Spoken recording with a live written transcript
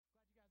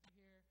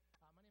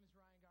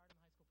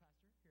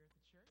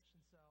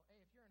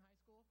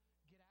school,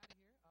 get out of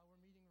here. We're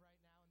meeting right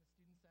now in the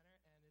Student Center,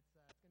 and it's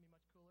going to be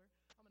much cooler.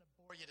 I'm going to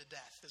bore you to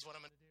death is what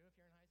I'm going to do if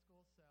you're in high school,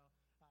 so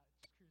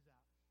just cruise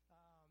out.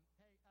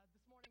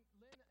 This morning,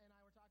 Lynn and I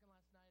were talking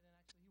last night, and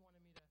actually he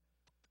wanted me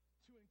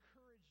to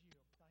encourage you.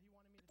 He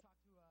wanted me to talk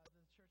to the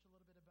church a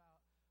little bit about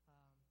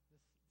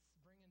this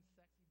Bringing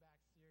Sexy Back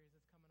series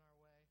that's coming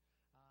our way.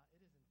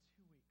 It is in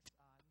 2 weeks.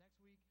 Next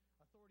week,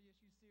 Authority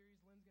Issues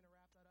series. Lynn's going to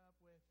wrap that up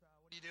with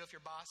what do you do if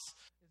your boss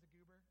is a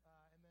goober?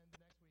 And then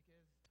the next week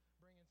is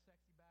Bringing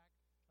Sexy Back.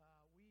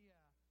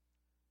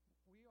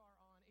 We are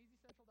on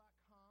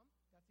azcentral.com.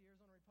 That's the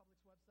Arizona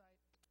Republic's website.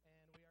 And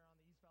we are on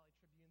the East Valley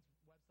Tribune's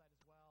website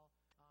as well.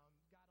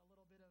 Got a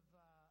little bit of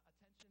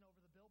attention over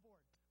the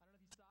billboard. I don't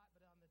know if you saw it,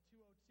 but on the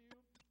 202,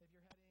 if you're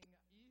heading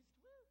east,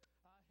 it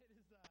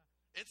is...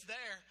 It's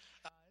there.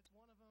 It's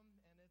one of them,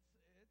 and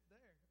it's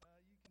there.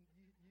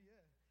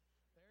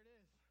 There it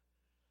is.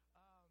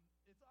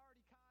 It's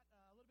already caught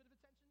a little bit of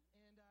attention,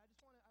 and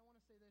I want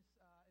to say this: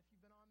 if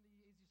you've been on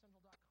the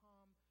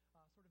azcentral.com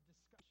sort of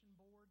discussion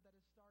board that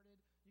has started,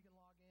 you can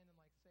log in and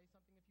say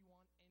something if you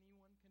want.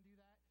 Anyone can do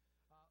that.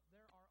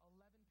 There are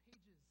 11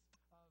 pages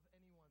of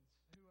anyone's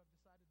who have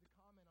decided to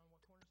comment on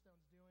what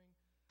Cornerstone's doing.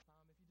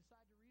 If you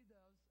decide to read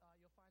those,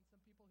 you'll find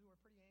some people who are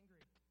pretty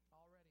angry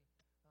already.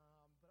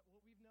 But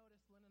what we've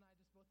noticed, Lynn and I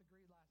just both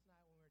agreed last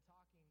night when we were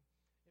talking,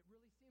 it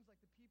really seems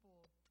like the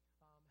people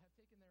have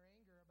taken their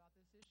anger about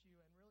this issue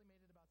and really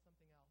made it about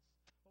something else.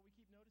 What we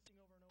keep noticing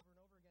over and over and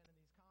over again in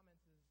these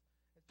comments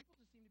is people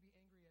just seem to be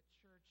angry at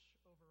church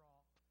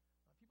overall.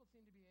 People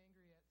seem to be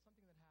angry at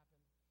something that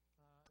happened.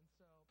 And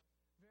so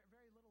very,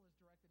 very little is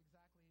directly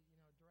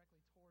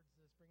towards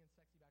this Bringing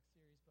Sexy Back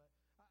series. But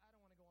I don't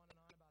want to go on and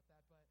on about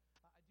that. But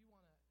I do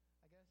want to,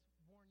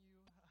 warn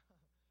you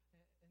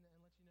and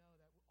let you know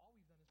that all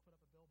we've done is put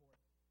up a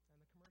billboard.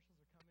 And the commercials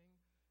are coming.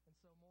 And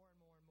so more and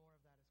more and more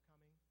of that is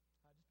coming.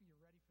 Just be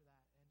ready for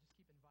that, and just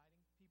keep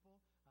inviting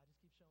people. Just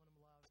keep showing them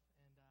love,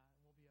 and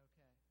we'll be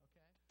okay.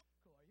 Okay?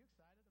 Cool. Are you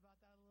excited about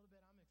that a little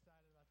bit? I'm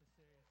excited about this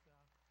series, so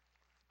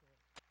it's cool.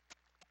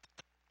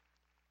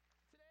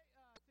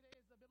 Today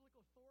is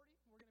Biblical Authority.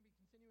 We're going to be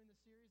continuing the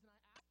series, and I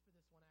asked for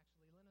this one,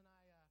 actually. Lynn and I,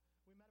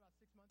 we met about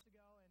 6 months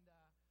ago, and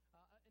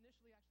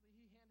initially,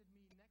 he handed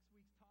me next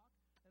week's talk,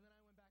 and then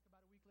I went back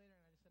about a week later,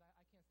 and I just said,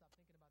 I can't stop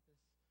thinking about this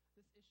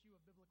issue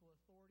of biblical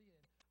authority,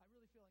 and I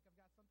really feel like I've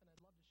got something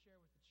I'd love to share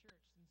with the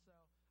church. And so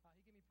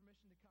he gave me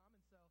permission to come,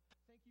 and so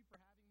thank you for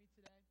having me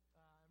today.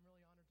 I'm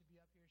really honored to be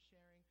up here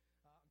sharing.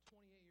 I'm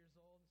 28 years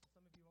old, and so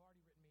some of you have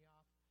already written me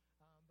off,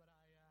 but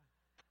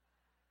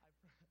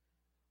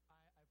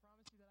I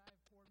promise you that I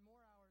have poured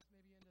more hours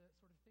maybe into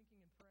sort of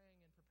thinking and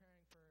praying and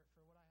preparing for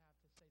what I have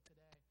to say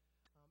today.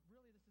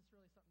 Really, this is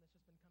really something that's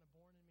just been kind of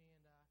born in me,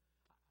 and I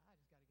just got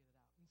to get it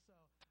out. And so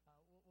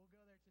we'll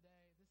go there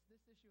today.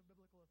 This issue of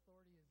biblical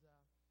authority is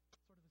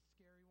sort of a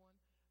scary one.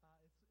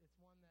 It's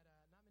one that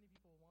not many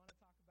people want to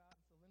talk about.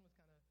 And so Lynn was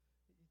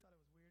he thought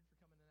it was weird for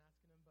coming and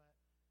asking him, but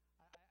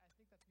I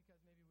think that's because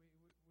maybe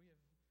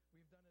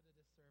we've done it a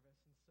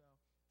disservice. And so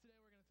today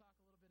we're going to talk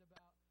a little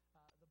bit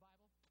about the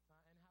Bible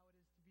and how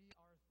it is to be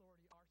our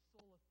authority, our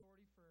sole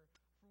authority for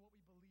what we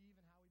believe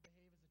and how we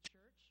behave as a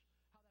church,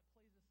 how that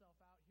plays itself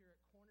out here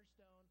at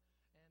Cornerstone.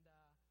 And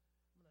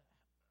I'm gonna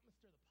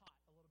stir the pot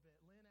a little bit.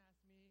 Lynn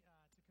asked me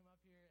to come up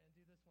here and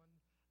do this one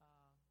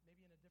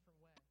maybe in a different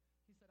way.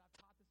 He said, I've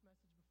taught this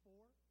message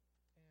before,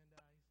 and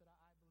he said,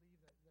 I believe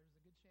that there's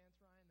a good chance,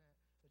 Ryan,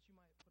 that you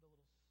might put a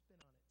little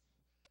spin on it.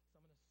 So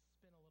I'm going to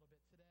spin a little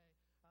bit today,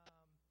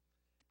 and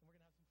we're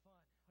going to have some fun.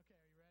 Okay,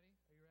 are you ready?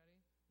 Are you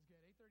ready? It's good.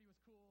 8:30 was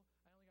cool.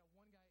 I only got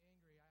one guy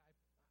angry. I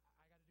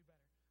got to do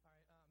better. All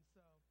right,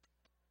 so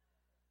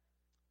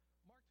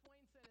Mark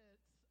Twain said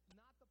it's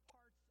not the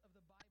parts of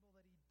the Bible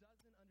that he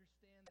doesn't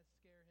understand that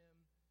scare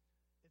him.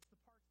 It's the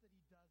parts that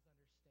he does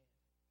understand.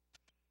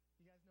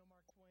 You guys know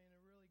Mark Twain,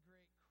 a really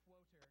great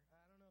quoter.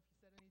 I don't know if he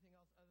said anything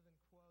else other than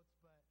quotes,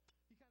 but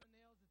he kind of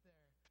nails it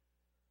there.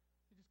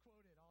 He just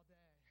quoted all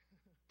day.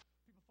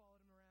 People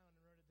followed him around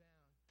and wrote it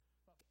down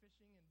about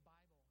fishing and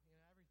Bible,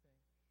 everything.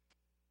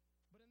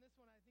 But in this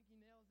one, I think he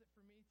nails it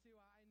for me, too.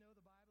 I know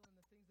the Bible, and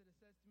the things that it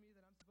says to me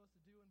that I'm supposed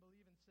to do and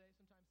believe and say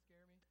sometimes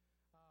scare me.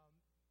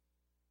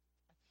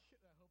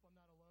 I hope I'm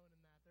not alone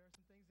in that. There are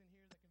some things in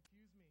here that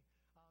confuse me,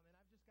 and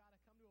I've just got to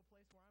come to a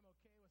place where I'm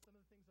okay with some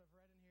of the things I've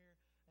read in here,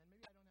 and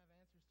maybe I don't have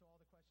answers to all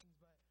the questions,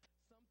 but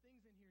some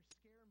things in here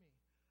scare me.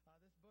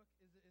 This book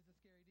is a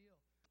scary deal,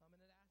 and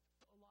it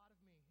asks a lot of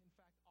me, in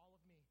fact, all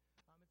of me.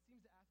 It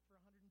seems to ask for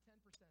 110%,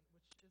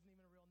 which isn't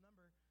even a real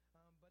number,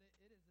 but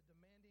it is a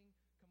demanding,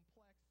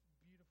 complex,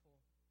 beautiful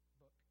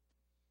book.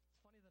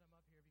 It's funny that I'm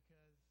up here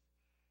because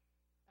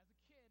as a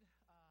kid,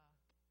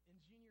 in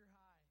junior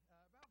high,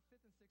 about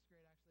 5th and 6th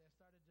grade, actually, I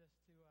started just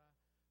to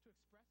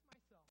express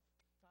myself.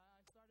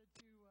 I started to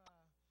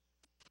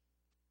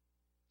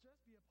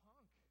just be a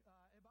punk.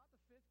 About the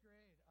 5th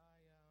grade, I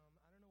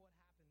don't know what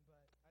happened,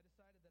 but I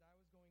decided that I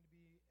was going to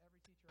be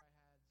every teacher I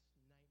had's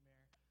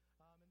nightmare.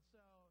 And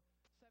so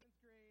 7th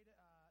grade,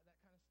 that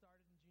kind of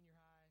started in junior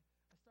high.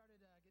 I started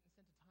getting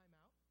sent to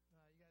timeout.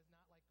 You guys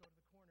not like go to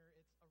the corner.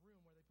 It's a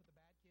room where they put the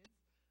bad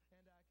kids.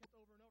 just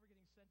over and over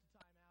getting sent to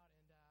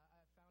timeout, and I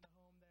found a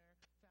home there,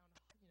 found,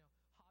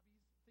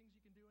 hobbies, things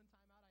you can do in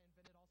timeout. I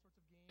invented all sorts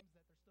of games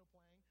that they're still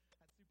playing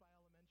at Supai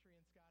Elementary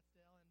in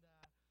Scottsdale, and it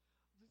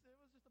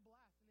was just a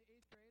blast. In the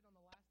 8th grade, on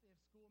the last day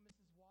of school,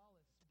 Mrs.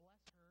 Wallace, bless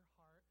her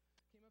heart,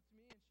 came up to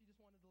me, and she just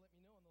wanted to let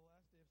me know on the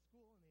last day of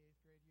school in the 8th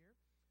grade year,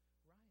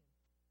 Ryan,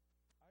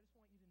 I just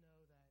want you to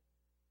know that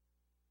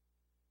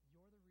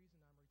you're the reason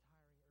I'm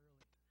retiring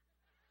early.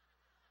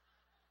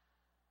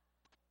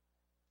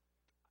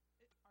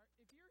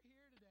 If you're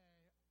here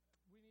today,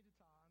 we need to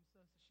talk.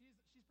 She's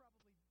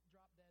probably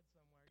dropped dead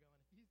somewhere going,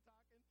 he's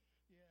talking?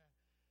 Yeah.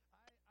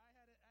 I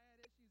had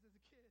issues as a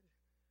kid.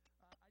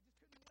 I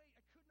just couldn't wait.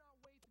 I could not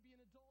wait to be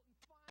an adult and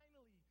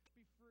finally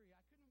be free.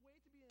 I couldn't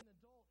wait to be an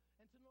adult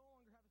and to no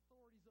longer have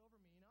authorities over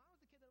me. I was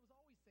the kid that was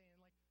always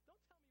saying, like, don't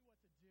tell me what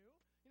to do.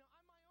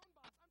 I'm my own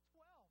boss. I'm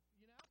 12,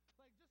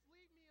 Like, just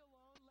leave me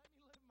alone. Let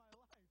me live my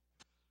life.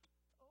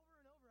 Over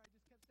and over, I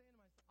just kept saying to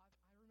myself,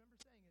 I remember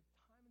saying it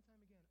time and time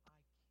again, I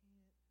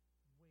can't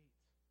wait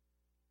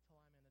till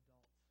I'm an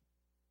adult.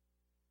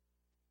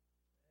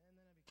 And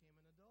then I became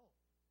an adult.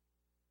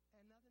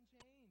 And nothing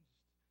changed.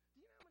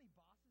 Do you know how many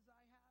bosses I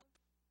have?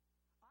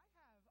 I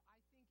have, I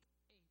think,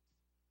 8.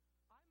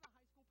 I'm the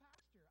high school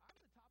pastor.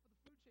 I'm the top of the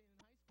food chain in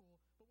high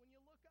school, but when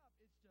you look up,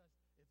 it's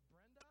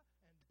Brenda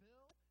and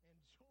Bill and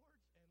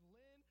George and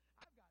Lynn.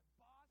 I've got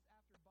boss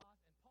after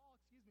boss, and Paul,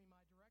 my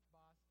direct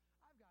boss,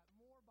 I've got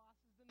more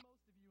bosses than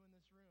most of you in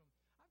this room.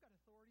 I've got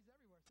authorities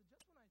everywhere. So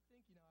just when I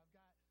think, I've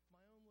got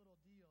my own little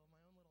deal, my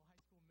own little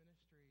high school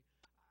ministry,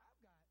 I've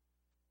got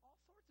all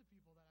sorts of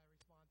people that I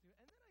respond to.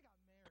 And then I got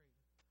married.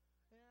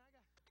 And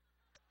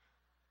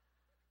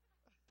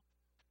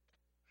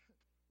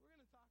we're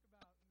going to talk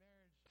about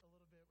marriage a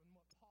little bit and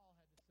what Paul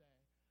had to say,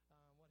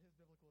 what his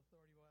biblical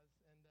authority was.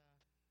 And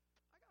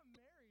I got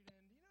married,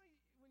 and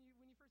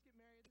when you first get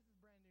married, this is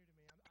brand new to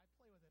me. I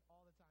play with it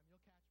all the time.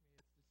 You'll catch me.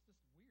 It's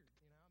just weird.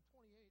 I'm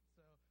 28,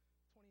 so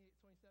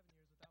 27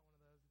 years without one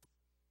of those.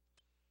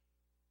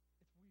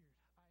 It's weird.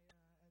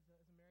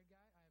 As a married guy,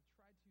 I have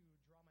tried to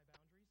draw my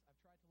boundaries. I've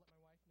tried to let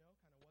my wife know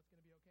kind of what's going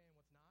to be okay and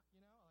what's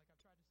not. Like I've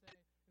tried to say,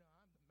 I'm the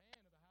man of the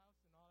house and all that.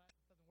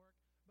 It doesn't work.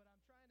 But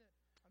I'm trying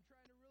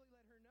to really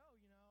let her know,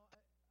 I'm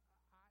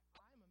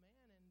a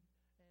man,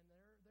 and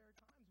there are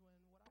times when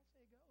what I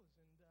say goes,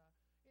 and it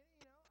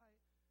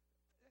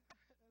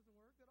doesn't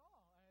work at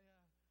all.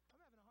 I'm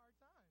having a hard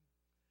time,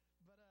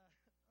 but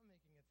I'm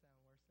making it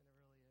sound worse than it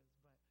really is.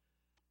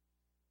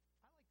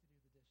 But I like to do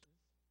the dishes.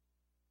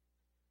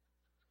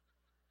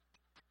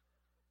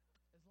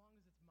 As long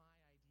as it's my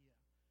idea.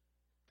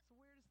 It's the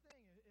weirdest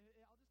thing.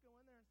 I'll just go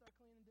in there and start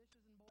cleaning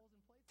dishes and bowls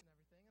and plates and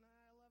everything, and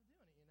I love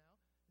doing it,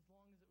 as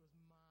long as it was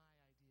my idea.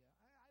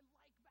 I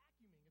like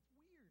vacuuming. It's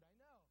weird, I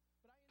know,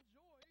 but I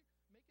enjoy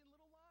making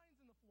little lines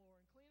in the floor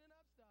and cleaning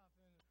up stuff,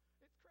 and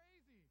it's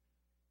crazy.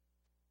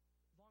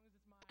 As long as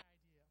it's my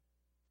idea.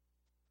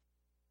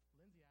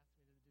 Lindsay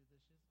asked me to do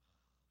dishes.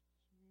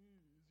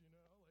 Jeez, like,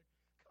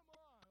 come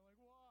on, like,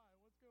 why?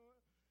 What's going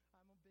on?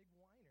 I'm a big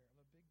whiner. I'm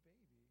a big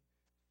baby.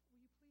 Will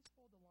you please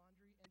fold the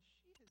laundry? And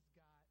she has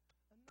got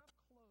enough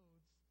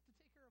clothes to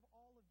take care of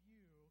all of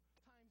you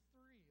times 3.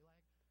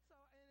 Like, so,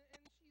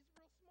 and she's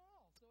real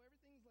small, so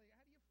everything's like,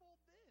 how do you fold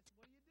this?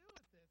 What do you do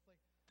with this?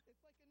 Like,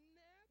 it's like a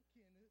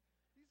napkin.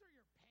 These are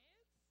your pants?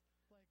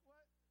 Like,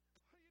 what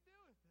do you do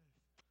with this?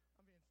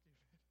 I'm being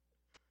stupid.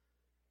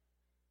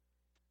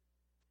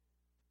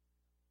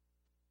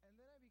 And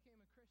then I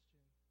became a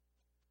Christian.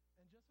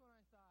 And just when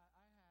I thought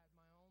I had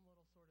my own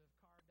little sort of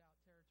carved out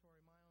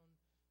territory, my own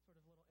sort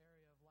of little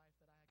area of life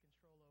that I had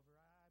control over,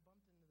 I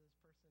bumped into this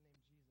person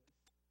named Jesus,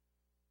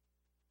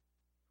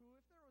 who,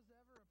 if there was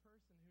ever a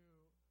person who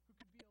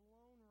could be a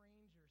lone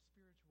ranger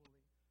spiritually,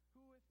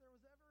 who, if there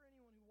was ever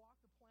anyone who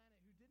walked the planet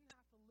who didn't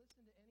have to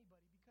listen to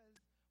anybody because,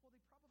 well,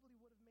 they probably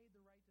would have made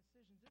the right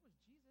decisions, it was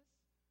Jesus.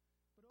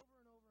 But over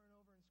and over and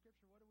over in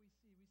Scripture, what do we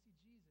see? We see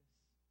Jesus,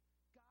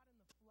 God in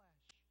the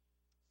flesh,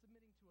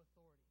 submitting to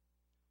authority.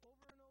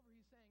 Over and over,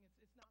 he's saying,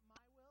 it's not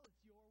my will,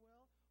 it's your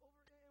will.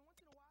 And once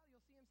in a while,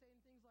 you'll see him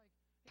saying things like,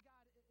 hey,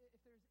 God, if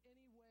there's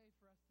any way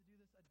for us to do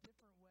this a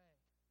different way,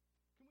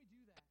 can we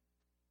do that?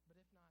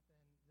 But if not,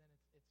 then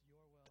it's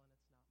your will and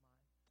it's not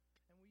mine.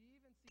 And we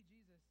even see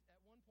Jesus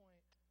at one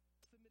point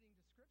submitting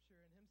to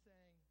Scripture and him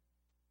saying,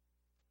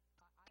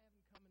 I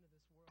haven't come into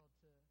this world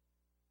to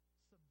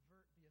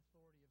subvert the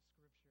authority of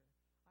Scripture.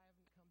 I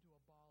haven't come to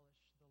abolish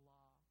the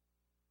law.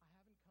 I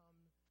haven't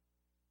come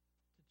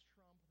to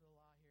trump the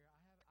law here.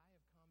 I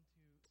have come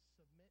to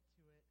submit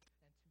to it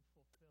and to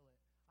fulfill it.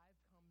 I've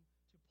come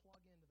to plug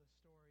into the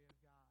story of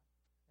God,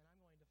 and I'm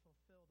going to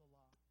fulfill the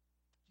law.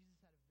 Jesus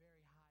had a very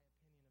high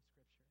opinion of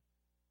Scripture.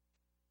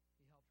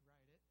 He helped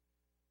write it.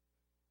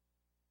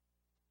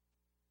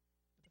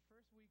 But the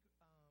first week,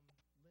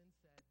 Lynn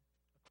said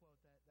a quote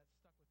that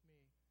stuck with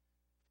me.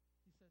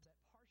 He said that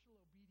partial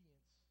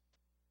obedience,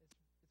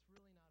 it's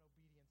really not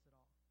obedience at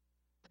all.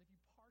 But if you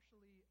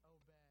partially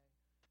obey,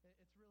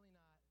 it's really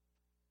not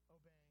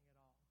obeying at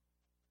all.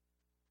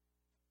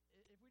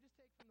 If we just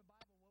take from the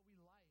Bible what we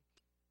like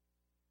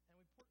and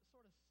we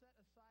sort of set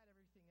aside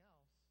everything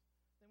else,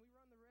 then we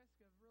run the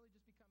risk of really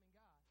just becoming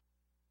God.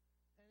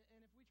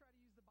 And if we try to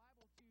use the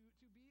Bible to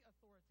be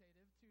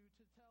authoritative,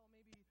 to tell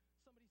maybe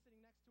somebody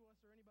sitting next to us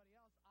or anybody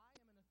else, I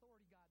am an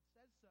authority, God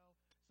says so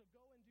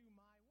go and do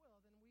my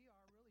will, then we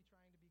are really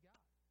trying to be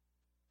God.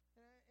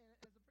 And as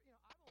a,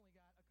 I've only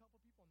got a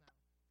couple people now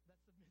that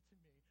submit to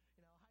me.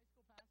 High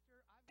school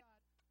pastor, I've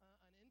got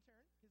an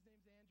intern. His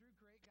name's Andrew,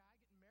 great guy,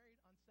 getting married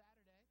on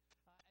Saturday.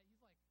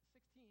 He's like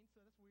 16,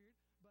 so that's weird,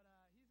 but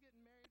he's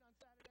getting married on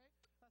Saturday.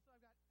 So I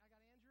got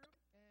Andrew,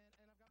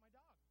 and I've got my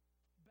dog,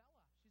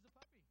 Bella. She's a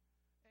puppy.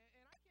 And I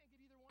can't get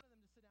either one of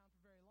them to sit down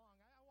for very long.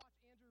 I watch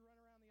Andrew run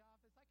around the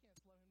office. I can't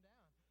slow him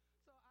down.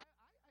 So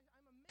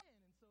I'm a man,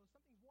 and so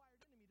something's wired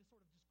into me to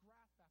sort of just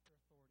grasp after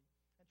authority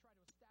and try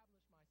to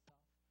establish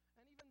myself.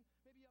 And even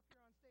maybe up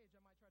here on stage,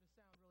 I might try to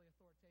sound really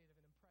authoritative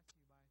and impress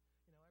you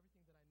by,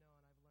 everything that I know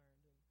and I've learned.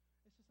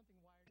 And it's just something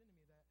wired into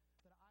me that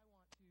I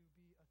want to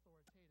be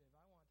authoritative.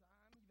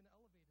 I'm even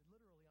elevated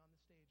literally on the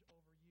stage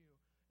over you,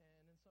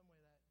 and in some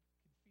way that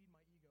could feed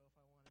my ego if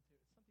I wanted to.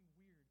 It's something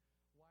weird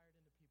wired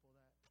into people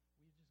that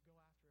we just go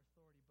after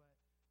authority, but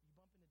you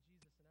bump into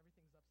Jesus and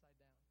everything's upside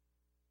down.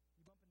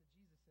 You bump into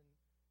Jesus and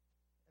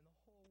the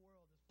whole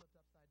world is flipped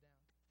upside down.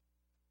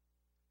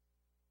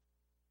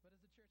 But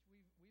as a church,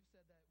 we've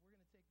said that we're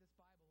going to take this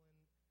Bible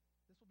and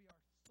this will be our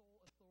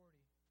sole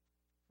authority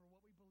for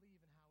what we believe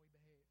and how we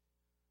behave.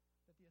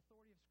 That the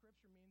authority of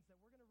Scripture means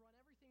that we're going to run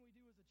everything we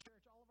do as a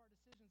church. All of our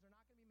decisions are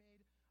not going to be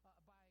made by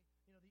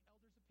the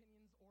elders'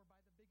 opinions or by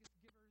the biggest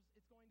givers.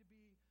 It's going to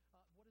be,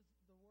 what does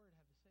the Word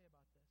have to say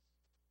about this?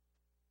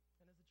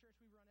 And as a church,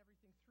 we run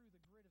everything through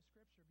the grid of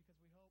Scripture because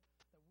we hope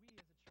that we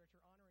as a church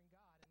are honoring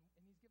God.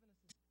 And He's given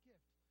us this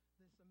gift,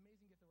 this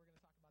amazing gift that we're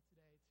going to talk about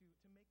today to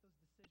make those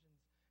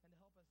decisions and to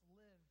help us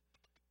live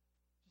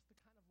just the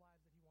kind of lives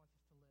that He wants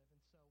us to live.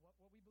 And so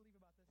what we believe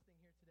about this thing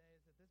here today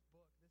is that this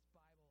book, this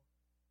Bible,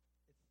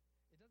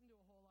 it doesn't do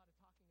a whole lot of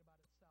talking about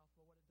itself,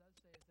 but what it does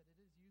say is that it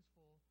is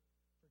useful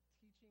for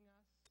teaching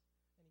us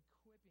and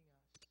equipping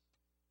us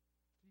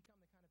to become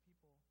the kind of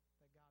people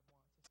that God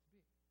wants us to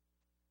be.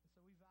 And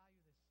so we value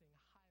this thing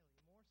highly,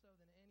 more so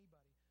than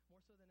anybody,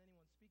 more so than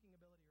anyone's speaking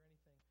ability or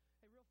anything.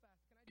 Hey, real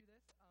fast, can I do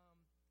this?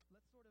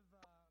 Let's sort of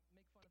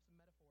make fun of some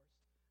metaphors.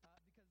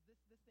 Because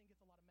this thing gets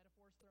a lot of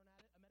metaphors thrown at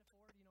it. A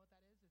metaphor, do you know what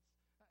that is?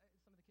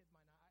 It's some of the kids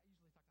might not. I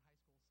usually talk to high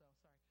school, so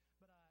sorry.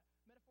 But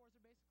metaphors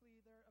are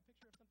basically, they're a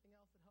picture of something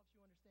else that helps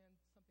you understand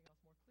something else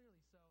more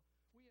clearly. So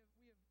we have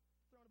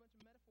thrown a bunch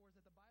of metaphors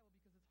at the Bible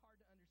because it's hard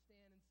to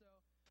understand. And so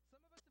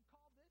some of us have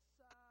called this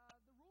the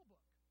rule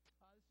book.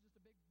 This is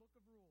just a big book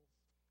of rules.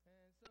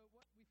 And so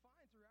what we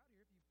find throughout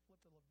here, if you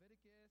flip to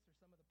Leviticus or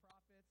some of the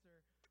prophets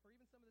or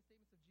even some of the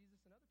statements of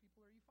Jesus and other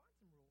people, you find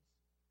some rules.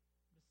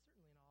 But it's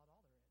certainly not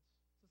all there is.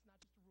 So it's not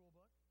just a rule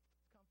book.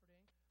 It's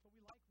comforting. But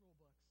we like rule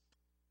books.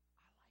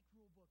 I like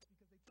rule books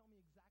because they tell me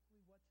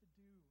exactly what to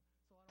do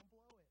so I don't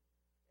blow it.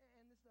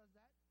 And this does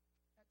that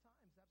at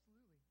times,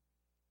 absolutely.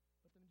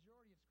 But the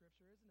majority of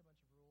Scripture isn't a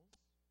bunch of rules.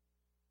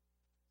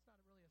 It's not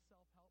really a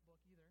self-help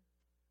book either.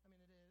 I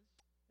mean, it is.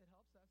 It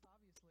helps us,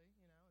 obviously,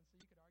 and so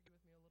you could argue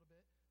with me a little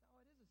bit.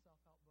 No, it is a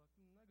self-help book.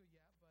 And I go,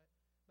 yeah,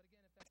 but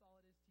again, if that's all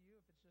it is to you,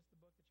 if it's just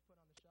the book that you put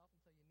on the shelf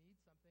until you need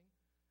something,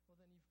 well,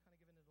 then you've kind of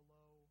given it a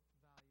low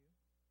value.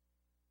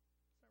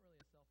 It's not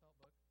really a self-help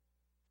book.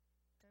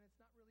 And it's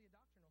not really a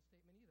doctrinal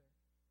statement either.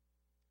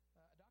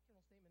 A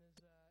doctrinal statement is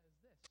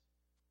this.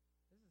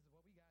 This is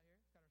what we got here.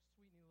 It's got our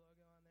sweet new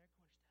logo on there,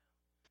 Cornerstone.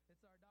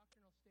 It's our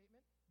doctrinal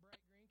statement,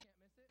 bright green, can't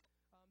miss it.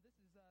 This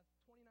is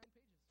 29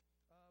 pages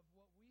of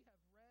what we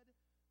have read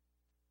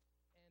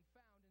and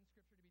found in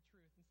Scripture to be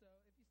truth. And so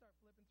if you start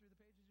flipping through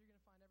the pages, you're going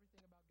to find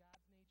everything about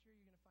God's nature.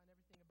 You're going to find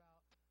everything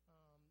about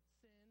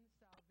sin,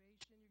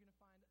 salvation. You're going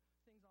to find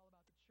things all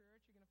about the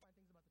church. You're going to find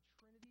things about the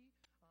Trinity.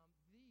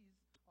 These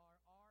are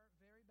our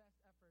very best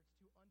efforts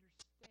to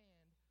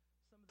understand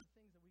some of the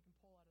things that we can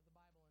pull out of the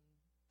Bible and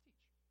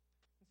teach.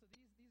 And so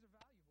these are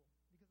valuable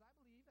because I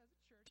believe as a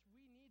church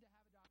we need to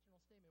have a doctrinal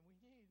statement. We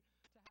need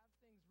to have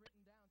things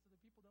written down so that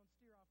people don't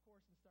steer off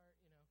course and start,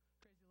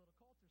 crazy little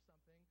cults or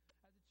something.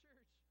 As a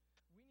church,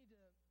 we need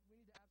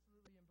to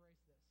absolutely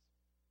embrace this.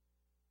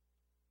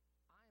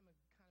 I am a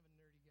kind of a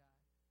nerdy guy.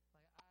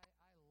 Like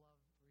I love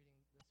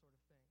reading this sort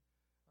of thing.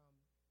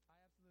 I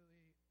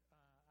absolutely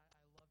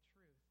I love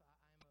truth.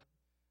 I'm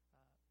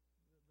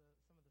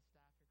some of the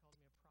staff here calls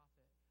me a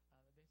prophet.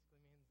 That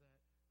basically means that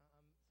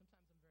sometimes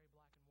I'm very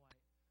black and white.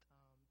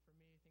 For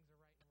me, things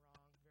are right and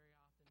wrong. Very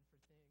often, for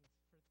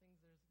things,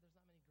 there's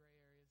not many gray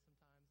areas.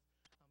 Sometimes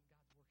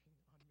God's working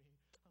on me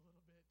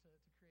a little bit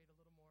to create a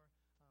little more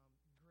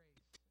grace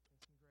in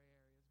some gray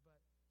areas.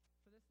 But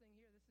for this thing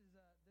here, this is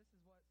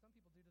what some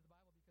people do to the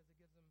Bible because it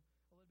gives them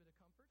a little bit of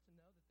comfort to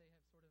know that they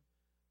have sort of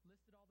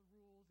listed all the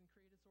rules and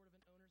created sort of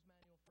an owner's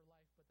manual for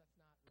life, but that's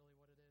not really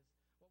what it is.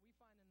 What we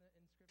find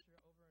in Scripture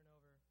over and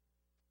over is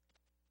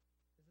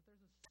that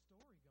there's a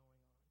story going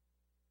on.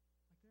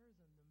 Like there is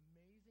an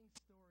amazing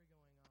story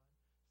going on.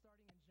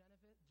 Starting in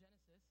Genesis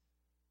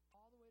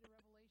all the way to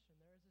Revelation,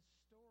 there is a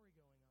story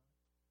going on.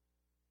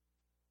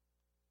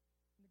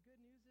 And the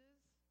good news is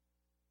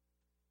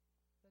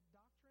that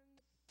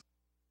doctrines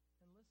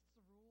lists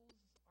of rules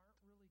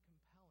aren't really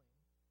compelling.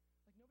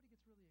 Like, nobody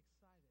gets really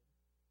excited.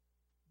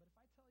 But if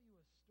I tell you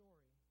a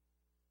story,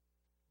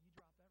 you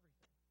drop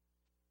everything.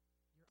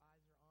 Your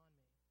eyes are on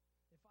me.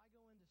 If I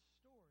go into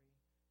story,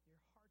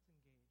 your heart's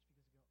engaged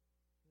because you go,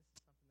 this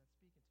is something that's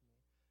speaking to me.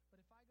 But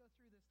if I go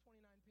through this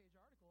 29-page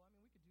article, I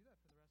mean, we could do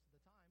that for the rest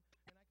of the time,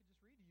 and I could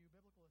just read to you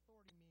biblical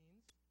authority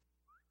means,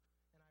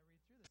 and I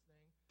read through this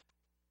thing,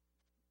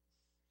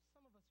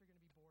 some of us are going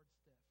to be bored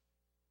stiff.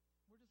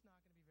 We're just not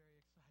going to be very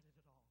excited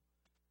at all.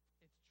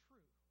 It's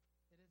true.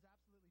 It is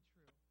absolutely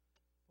true.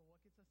 But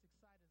what gets us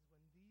excited is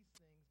when these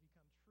things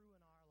become true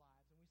in our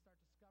lives and we start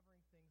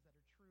discovering things that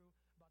are true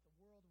about the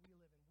world we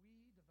live in.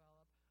 We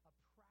develop a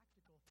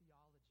practical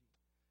theology.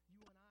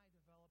 You and I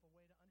develop a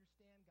way to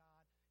understand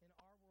God in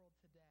our world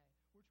today.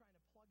 We're trying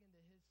to plug into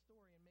his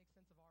story and make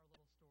sense of our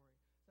little story.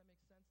 Does that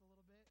make sense a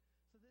little bit?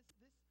 So this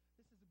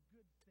is a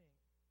good thing.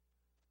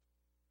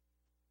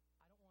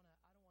 I don't want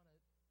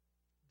to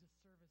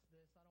disservice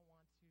this. I don't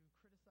want to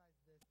criticize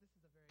this. This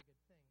is a very good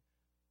thing.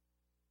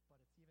 But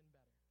it's even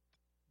better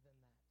than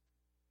that.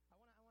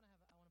 I want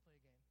to play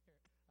a game. Here,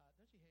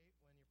 don't you hate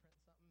when you're printing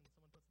something and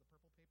someone puts the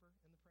purple paper in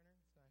the printer?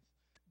 It's nice.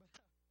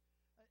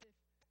 But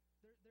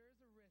if there is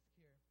a risk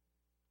here.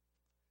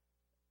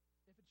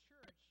 If a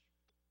church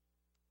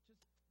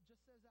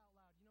just says out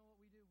loud, you know what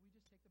we do? We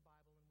just take the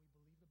Bible and we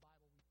believe the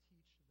Bible. We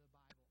teach the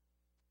Bible.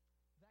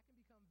 That can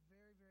become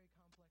very, very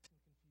complex and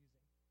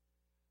confusing.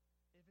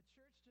 If a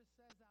church just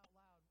says out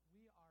loud,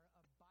 we are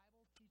a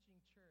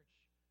Bible-teaching church,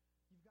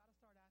 you've got to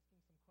start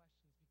asking some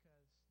questions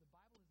because the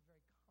Bible is a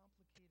very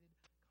complicated,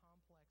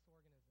 complex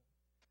organism.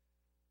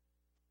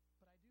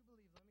 But I do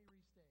believe, let me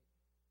restate,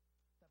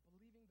 that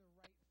believing the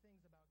right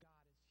things about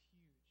God is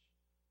huge.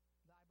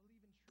 That I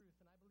believe in truth,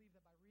 and I believe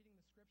that by reading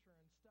the scripture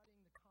and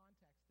studying the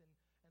context and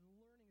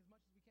learning as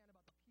much as we can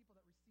about the people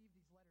that receive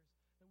these letters,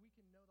 that we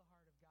can know the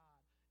heart of God.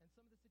 And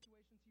some of the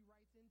situations he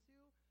writes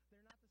into,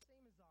 they're not the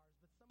same as ours,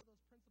 but some of those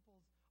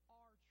principles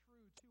are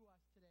true to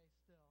us today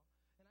still.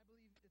 And I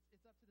believe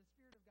it's up to the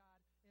Spirit of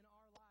God in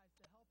our lives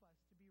to help us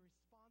to be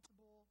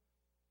responsible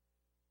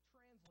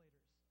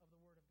translators of the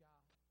Word of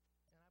God.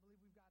 And I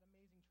believe we've got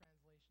amazing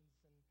translations,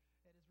 and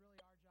it is really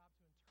our job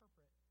to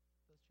interpret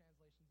those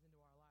translations into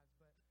our lives.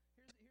 But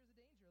here's a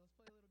danger. Let's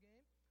play a little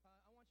game.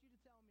 I want you to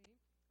tell me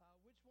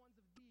which ones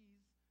of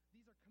these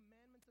are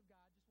commandments of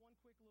God. Just one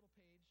quick little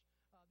page.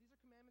 These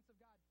are commandments of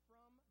God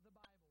from the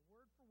Bible,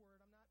 word for word.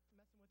 I'm not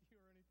messing with you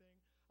or anything.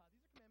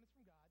 These are commandments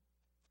from God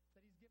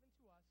that he's given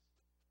to us.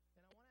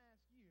 And I want to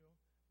ask you,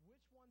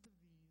 which ones of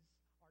these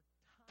are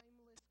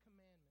timeless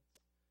commandments?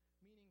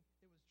 Meaning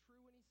it was true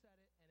when he said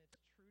it, and it's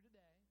true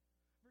today.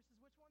 Versus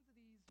which ones of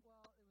these,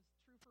 well, it was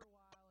true for a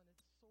while, and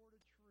it's sort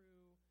of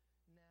true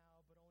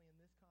now, but only in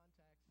this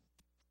context.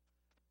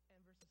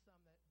 And versus some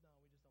that, no,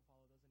 we just don't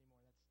follow those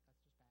anymore. That's just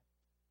bad.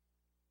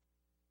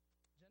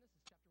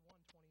 Genesis chapter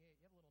 1, 28.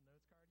 You have a little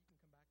notes card. You can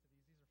come back to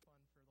these. These are fun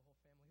for the whole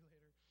family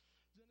later.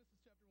 Genesis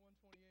chapter 1,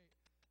 28.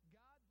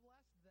 God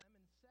blessed them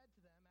and said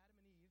to them,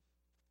 Adam and Eve,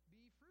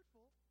 be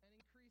fruitful and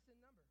increase in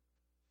number.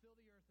 Fill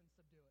the earth and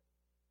subdue it.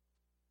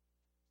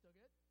 Still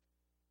good?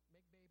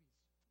 Make babies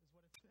is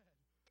what it said.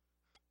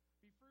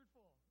 Be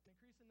fruitful,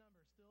 increase in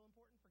number. Still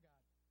important for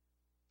God.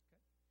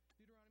 Okay.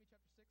 Deuteronomy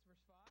chapter 6,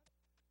 verse 5.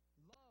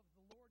 Love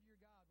the Lord your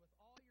God with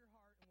all your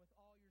heart and with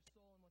all your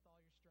soul and with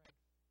all your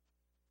strength.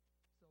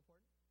 Still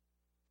important?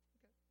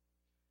 Okay.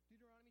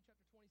 Deuteronomy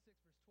chapter 26,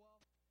 verse 12.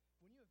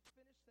 When you have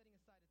finished setting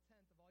aside a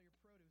tenth of all your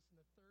produce in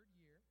the third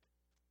year,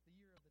 the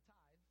year of the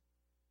tithe,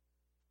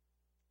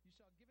 you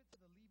shall give it to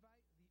the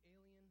Levite, the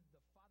alien, the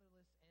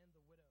fatherless, and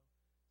the widow,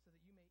 so that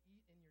you may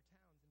eat in your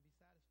towns and be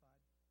satisfied.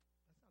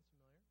 That sounds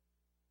familiar.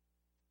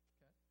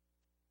 Okay.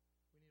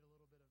 We need a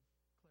little bit of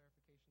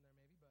clarification there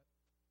maybe, but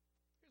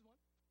here's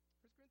one.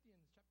 1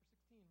 Corinthians chapter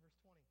 16, verse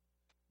 20.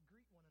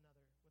 Greet one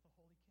another with a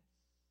holy kiss.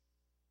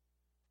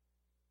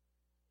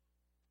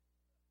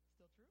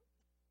 Still true?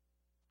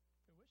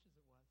 Who wishes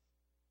it was?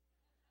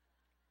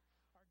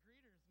 Our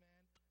greeters,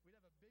 man. We'd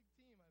have a big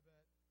team, I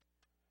bet.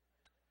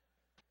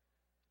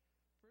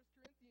 1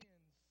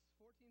 Corinthians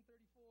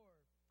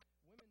 14:34.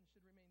 Women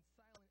should remain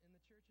silent in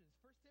the churches.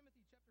 1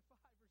 Timothy chapter 5,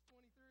 verse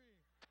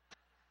 23.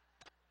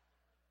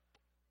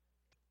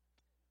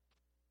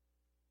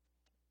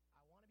 I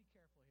want to be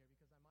careful here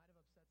because I might have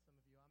upset some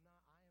of you. I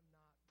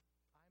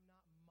am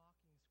not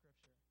mocking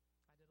scripture.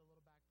 I did a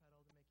little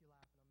backpedal to make you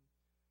laugh, and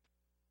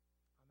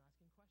I'm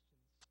asking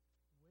questions.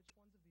 Which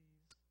ones of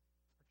these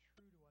are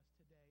true to us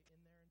today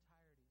in their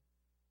entirety?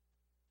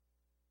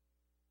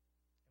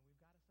 And we've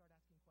got to start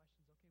asking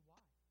questions. Okay, why?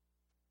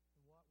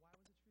 Why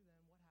was it true then?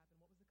 What happened?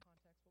 What was the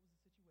context? What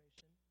was the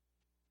situation?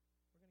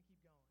 We're going to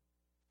keep going.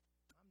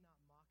 I'm not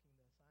mocking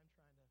this. I'm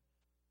trying to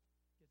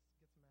get us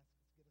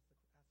to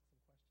ask some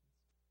questions. Okay,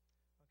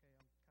 I'm kind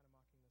of mocking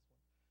this one.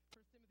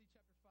 1 Timothy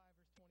chapter 5,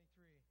 verse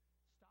 23.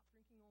 Stop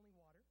drinking only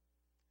water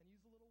and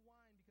use a little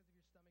wine because of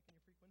your stomach and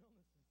your frequent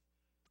illnesses.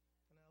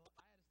 And I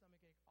had a stomach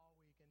ache all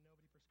week and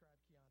nobody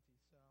prescribed Chianti,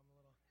 so we're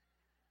not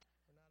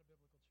a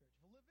biblical church.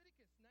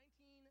 Leviticus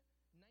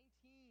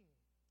 19:19.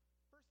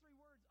 First three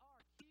words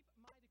are, keep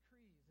my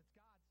decrees.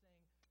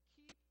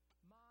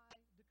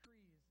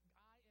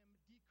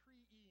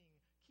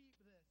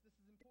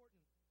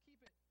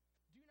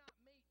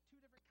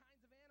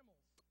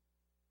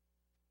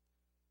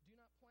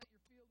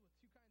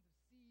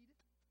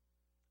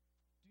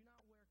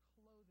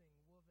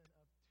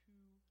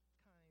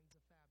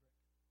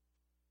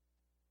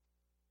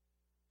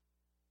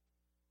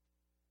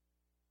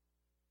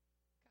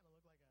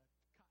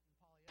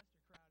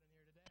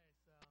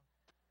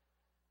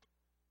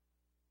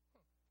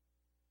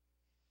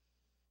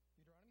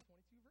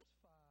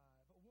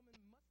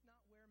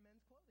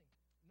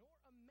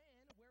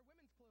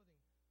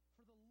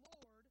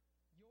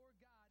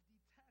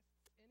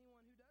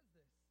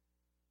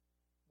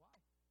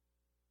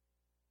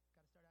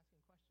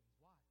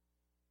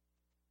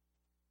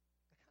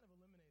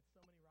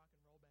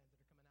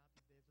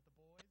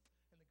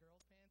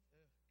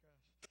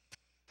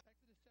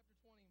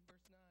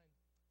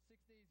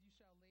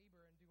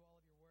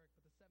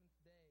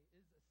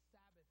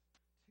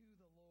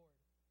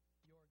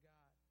 your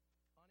God.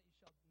 On it you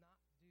shall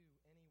not do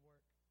any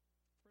work.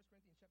 1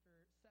 Corinthians chapter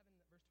 7,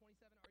 verse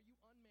 27, are you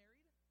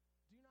unmarried?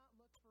 Do not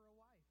look for a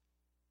wife.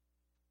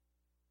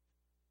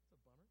 That's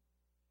a bummer.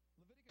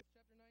 Leviticus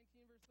chapter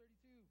 19, verse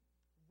 32,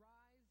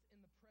 rise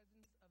in the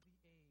presence of the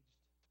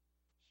aged.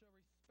 Show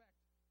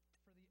respect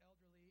for the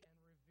elderly and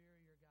revere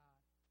your God.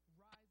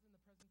 Rise in the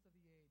presence of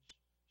the aged.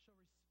 Show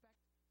respect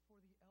for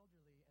the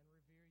elderly and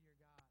revere your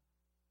God.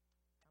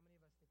 How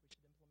many of us think we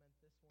should implement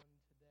this one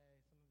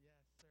today? Yes,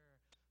 sir.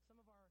 Some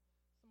of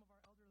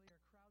our elderly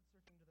are crowd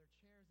surfing to their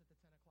chairs at the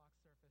 10 o'clock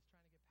service,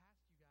 trying to get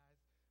past you guys.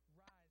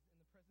 Rise in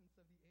the presence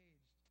of the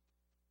aged.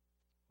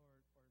 Or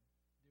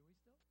do we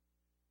still?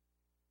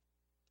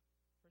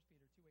 1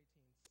 Peter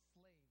 2:18,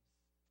 slaves,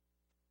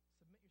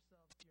 submit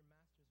yourselves to your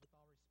masters with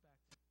all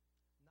respect,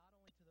 not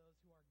only to those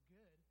who are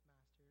good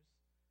masters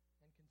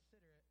and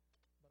considerate,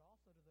 but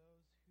also to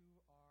those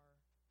who are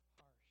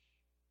harsh.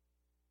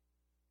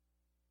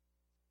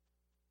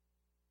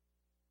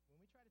 When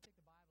we try to take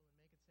the Bible and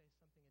make it say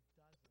something it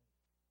doesn't,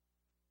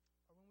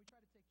 or when we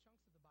try to take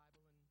chunks of the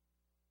Bible and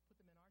put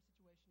them in our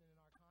situation and in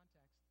our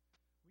context,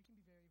 we can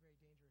be very, very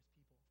dangerous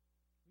people.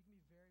 We can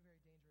be very, very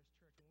dangerous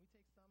church. When we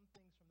take some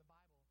things from the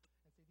Bible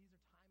and say these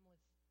are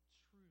timeless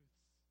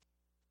truths,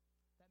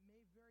 that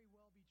may very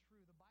well be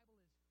true. The Bible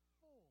is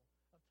full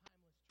of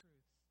timeless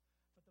truths,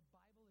 but the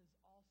Bible is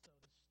also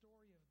the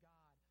story of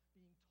God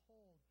being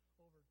told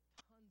over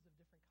tons of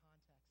different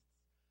contexts.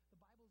 The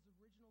Bible is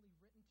originally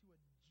written to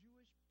a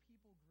Jewish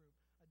people group,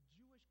 a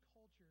Jewish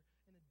culture,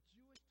 in a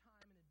Jewish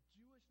time, in a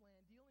Jewish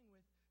land, dealing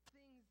with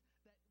things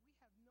that we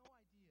have no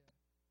idea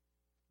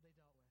they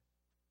dealt with.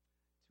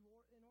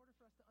 In order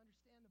for us to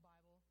understand the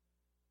Bible,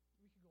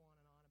 we could go on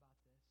and on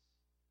about this,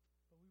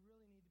 but we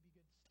really need to be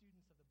good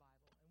students of the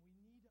Bible, and we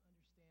need to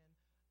understand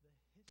the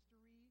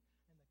history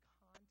and the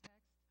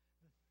context,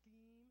 the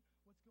theme,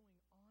 what's going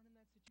on in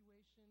that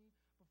situation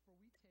before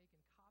we take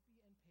and copy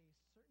and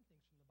paste certain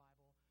things from the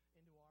Bible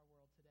into our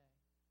world today.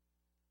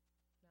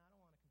 Now, I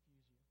don't want to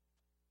confuse you,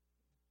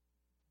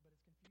 but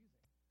it's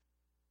confusing.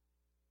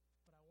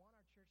 But I want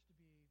our church to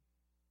be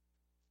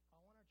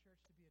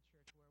a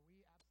church where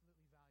we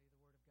absolutely value the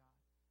Word of God.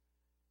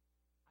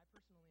 I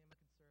personally am a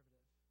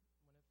conservative.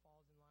 When it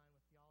falls in line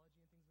with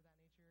theology and things of that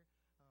nature,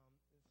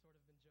 it's sort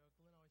of been joked.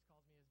 Lynn always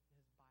calls me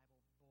his Bible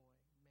boy,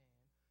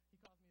 man. He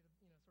calls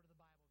me sort of the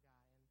Bible guy,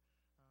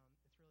 and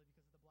it's really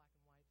because of the black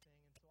and white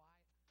thing. And so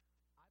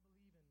I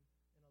believe in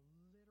a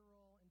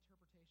literal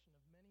interpretation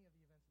of many of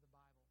the events of the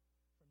Bible,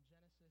 from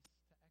Genesis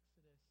to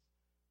Exodus,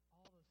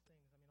 all those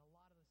things. I mean, a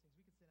lot of those things.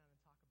 We could sit down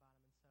and talk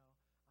about them. And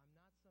so I'm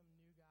not some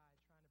new guy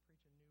trying to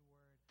preach a new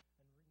word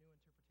and new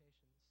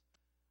interpretations.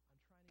 I'm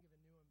trying to give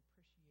a new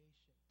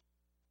appreciation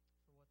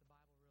for what the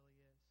Bible really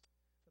is.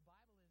 The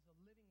Bible is a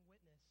living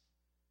witness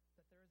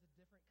that there is a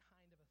different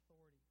kind of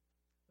authority.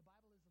 The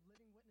Bible is a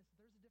living witness that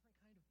there's a different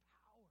kind of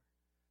power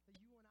that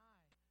you and I,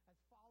 as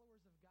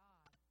followers of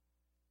God,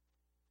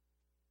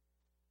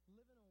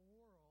 live in a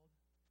world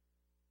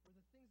where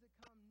the things that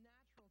come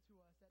natural to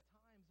us at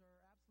times are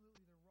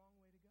absolutely the wrong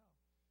way to go.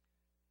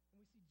 And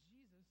we see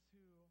Jesus,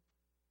 who,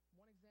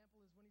 one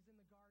example is when he's in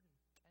the garden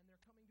and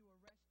they're coming to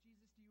arrest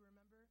Jesus. Do you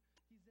remember?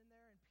 He's in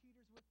there and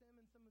Peter's with them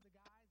and some of the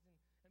guys,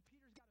 and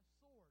Peter's got a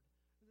sword.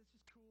 That's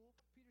just cool.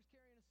 Peter's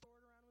carrying a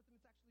sword around with him.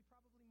 It's actually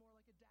probably more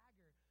like a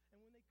dagger.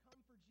 And when they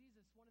come for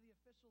Jesus, one of the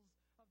officials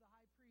of the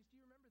high priest, do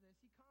you remember this?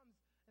 He comes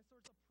and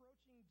starts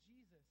approaching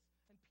Jesus.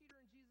 And Peter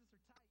and Jesus are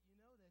tight, you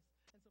know this.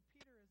 And so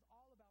Peter is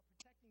all about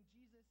protecting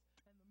Jesus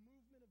and the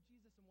movement of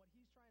Jesus and what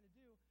he's trying to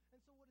do. And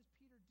so what does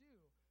Peter do?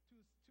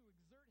 To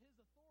exert his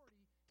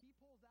authority, he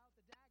pulls out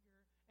the dagger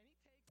and he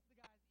takes the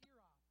guy's ear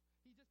off.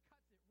 He just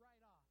cuts it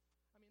right off.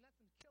 I mean, that's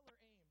some killer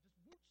aim.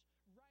 Just whoosh,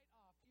 right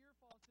off. Ear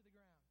falls to the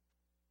ground.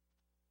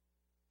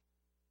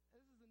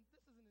 This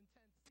is an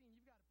intense scene.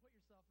 You've got to put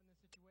yourself in this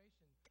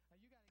situation.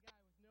 You got a guy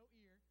with no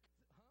ear.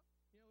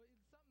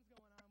 Something's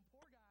going on.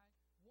 Poor guy,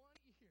 one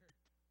ear,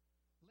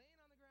 laying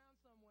on the ground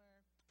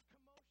somewhere.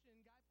 Commotion.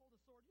 Guy pulled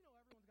a sword. You know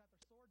everyone's got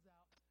their swords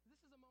out.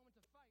 This is a moment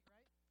to fight,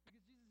 right?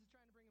 Because Jesus is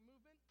trying to bring a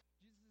movement.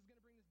 Jesus is going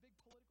to bring this big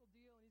political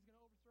deal, and he's going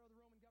to overthrow the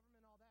Roman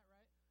government, all that,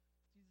 right?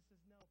 Jesus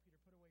says, no, Peter,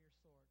 put away your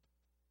sword.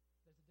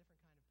 There's a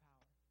different kind of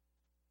power.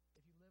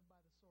 If you live by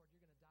the sword,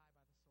 you're going to die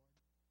by the sword.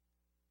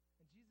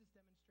 And Jesus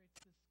demonstrates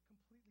this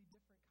completely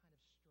different kind of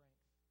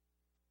strength.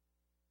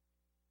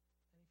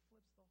 And he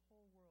flips the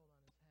whole world on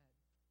his head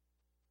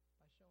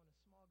by showing a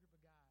small group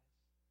of guys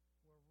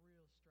where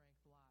real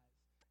strength lies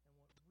and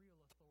what real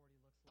authority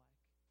looks like.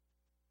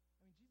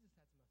 I mean, Jesus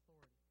had some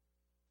authority.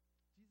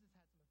 Jesus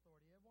had some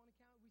authority. At one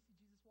account, we see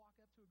Jesus walk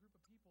up to a group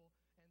of people,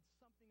 and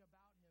something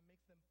about him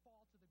makes them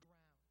fall to the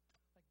ground.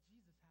 Like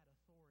Jesus had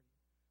authority.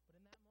 But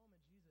in that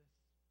moment, Jesus,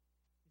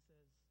 he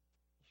says,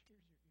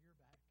 here's your ear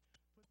back.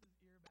 Puts his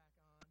ear back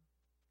on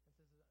and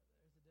says,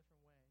 there's a different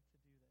way to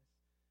do this.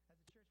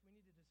 As a church, we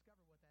need to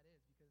discover what that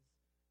is because,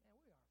 man,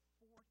 we are a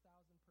 4,000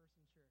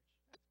 person church.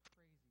 That's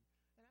crazy.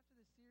 And after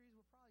this series,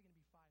 we're probably going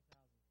to be 5,000.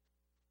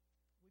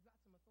 We've got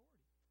some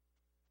authority.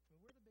 I mean,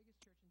 we're the biggest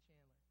church in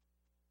Chandler.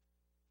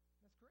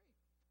 That's great.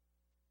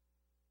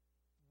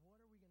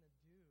 What are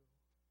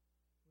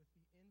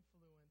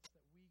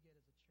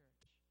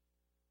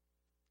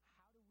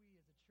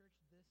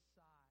this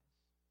size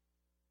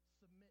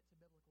submit to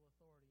biblical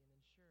authority and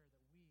ensure that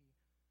we are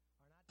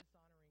not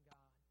dishonoring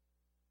God?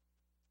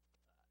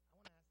 I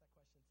want to ask that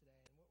question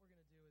today, and what we're going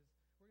to do is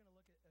we're going to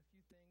look at a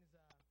few things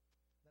that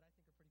I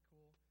think are pretty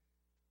cool.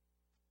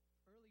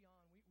 Early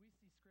on, we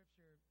see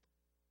Scripture,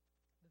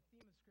 the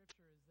theme of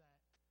Scripture is that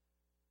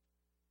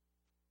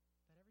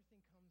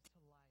everything comes to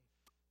life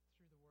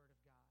through the Word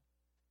of God.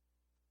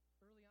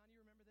 Early on,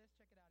 you remember this?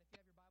 Check it out. If you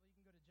have your Bible, you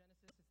can go to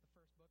Genesis. It's the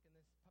first book in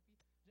this puppy.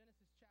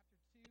 Genesis chapter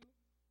 2,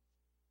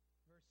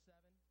 verse 7.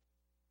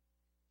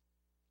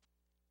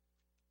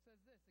 It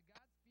says this, that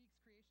God speaks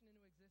creation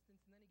into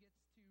existence, and then he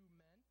gets to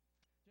men.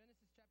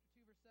 Genesis chapter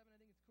 2, verse 7, I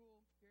think it's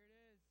cool. Here it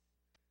is.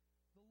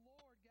 The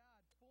Lord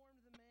God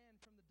formed the man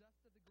from the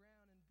dust of the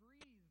ground and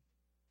breathed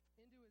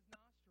into his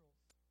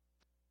nostrils.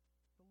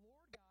 The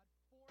Lord God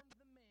formed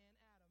the man,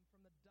 Adam,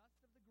 from the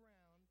dust of the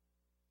ground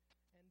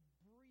and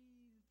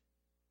breathed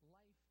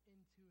life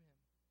into him.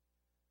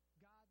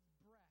 God's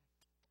breath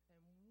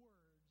and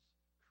words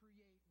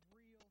create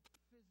real,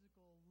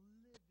 physical,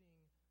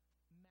 living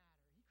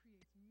matter. He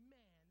creates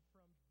man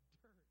from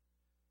dirt.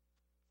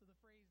 So the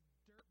phrase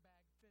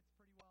dirtbag fits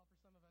pretty well for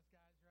some of us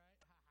guys, right?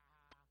 Ha ha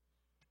ha.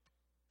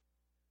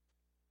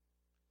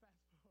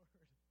 Fast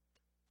forward.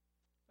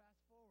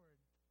 Fast forward.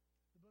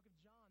 The book of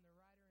John, the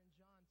writer in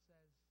John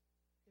says,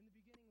 in the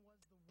beginning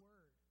was the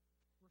Word,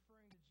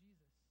 referring to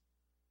Jesus.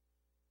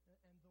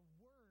 And the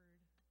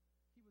Word,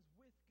 he was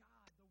with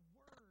God. The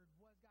Word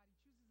was God. He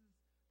chooses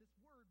this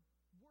word,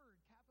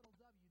 capital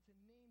W, to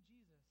name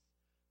Jesus.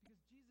 Because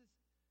Jesus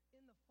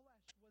in the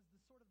flesh was the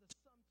sort of the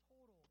sum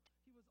total.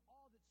 He was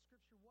all that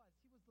Scripture was.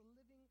 He was the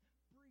living,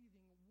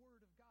 breathing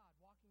Word of God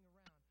walking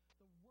around.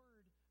 The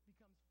Word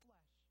becomes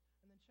flesh.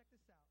 And then check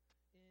this out.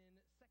 In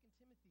 2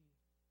 Timothy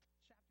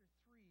chapter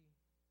 3,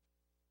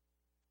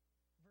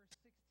 verse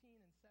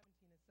 16 and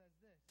 17, it says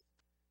this.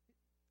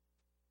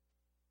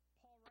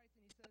 Paul writes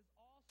and he says,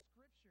 all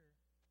Scripture,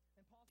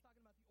 and Paul's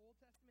talking about the Old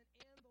Testament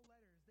and the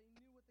letters. They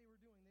knew what they were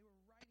doing. They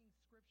were writing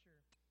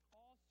Scripture.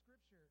 All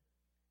Scripture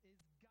is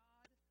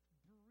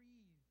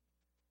God-breathed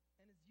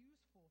and is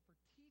useful for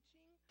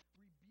teaching,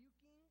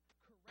 rebuking,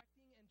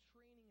 correcting, and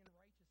training in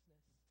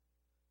righteousness,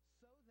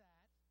 so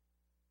that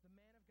the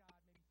man of God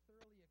may be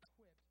thoroughly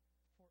equipped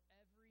for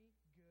every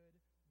good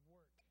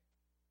work.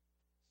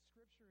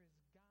 Scripture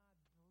is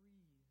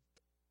God-breathed.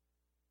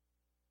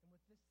 And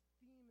with this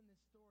theme in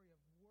this story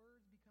of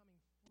words becoming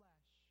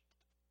flesh,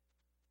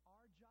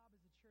 our job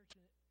as a church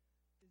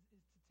is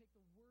to take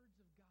the words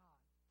of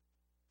God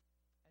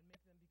and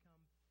make them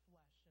become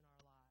flesh in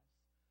our lives.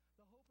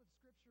 The hope of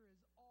Scripture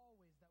is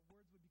always that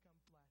words would become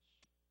flesh.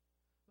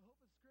 The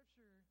hope of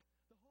Scripture,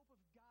 the hope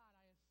of God,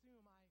 I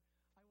assume,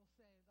 I will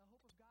say, the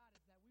hope of God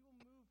is that we will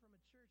move from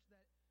a church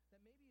that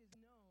maybe is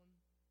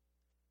known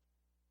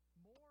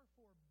more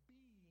for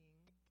being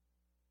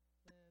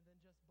than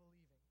just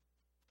believing.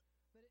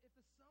 That if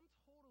the sum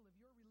total of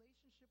your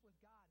relationship with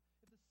God,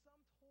 if the sum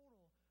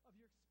total of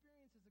your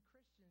experience as a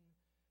Christian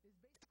is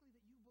basically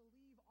that you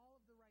believe all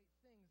of the right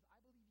things, I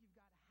believe you've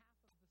got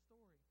half of the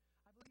story.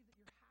 I believe that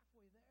you're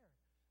halfway there.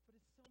 But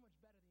it's so much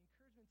better. The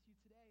encouragement to you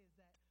today is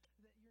that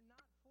you're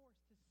not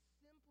forced to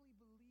simply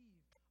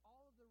believe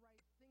all of the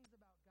right things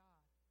about God.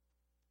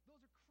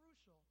 Those are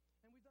crucial.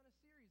 And we've done a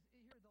series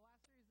here, the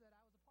last series that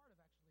I was a part of,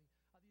 actually,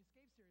 the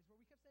Escape series, where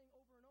we kept saying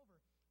over and over,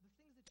 the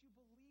things that you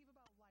believe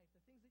about life,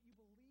 the things that you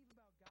believe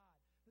about God,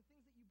 the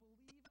things that you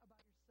believe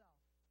about yourself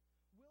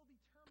will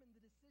determine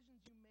the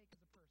decisions you make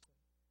as a person.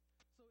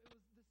 So it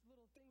was this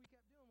little thing we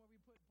kept doing where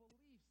we put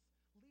beliefs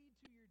lead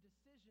to your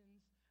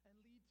decisions and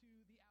lead to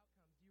the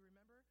outcomes. Do you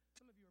remember?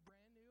 Some of you are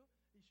brand new.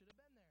 You should have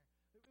been there.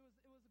 It was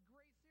a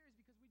great series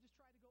because we just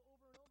tried to go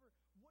over and over.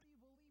 What do you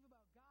believe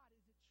about God?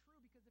 Is it true?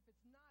 Because if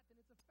it's not, then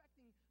it's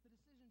affecting the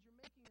decisions you're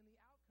making and the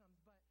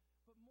outcomes.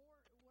 But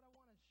more, what I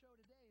want to show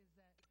today is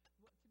that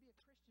to be a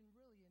Christian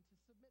really and to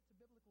submit to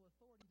biblical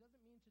authority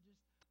doesn't mean to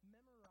just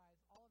memorize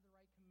all of the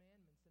right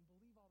commandments and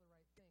believe all the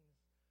right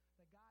things.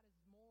 That God is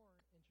more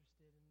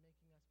interested in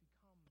making us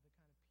become the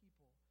kind of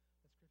people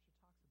that Scripture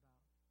talks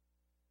about.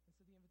 And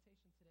so the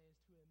invitation today is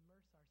to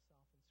immerse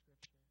ourselves in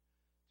Scripture,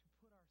 to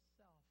put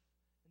ourselves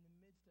in the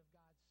midst of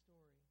God's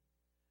story.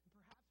 And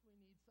perhaps we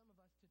need some of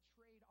us to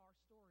trade our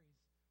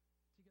stories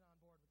to get on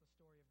board with the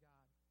story of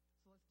God.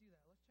 So let's do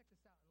that. Let's check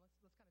this out, and let's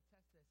kind of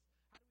test this.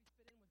 How do we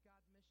fit in with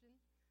God's mission?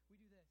 We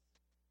do this.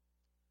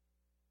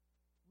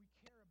 We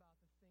care about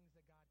the things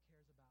that God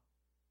cares about.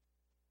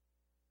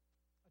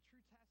 A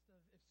true test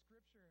of if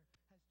Scripture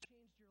has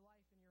changed your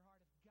life and your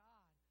heart, if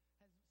God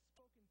has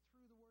spoken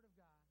through the Word of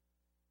God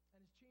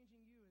and is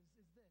changing you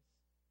is this.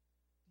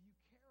 Do you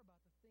care about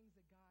the things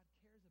that God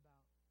cares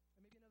about?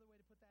 And maybe another way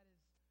to put that is,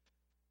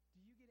 do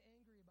you get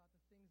angry about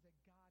the things that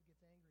God gets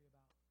angry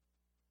about?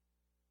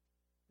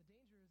 The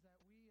danger is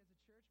that we as a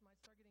church might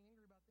start getting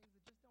angry about things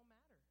that just don't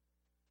matter.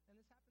 And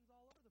this happens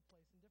all over the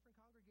place, in different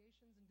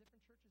congregations and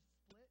different churches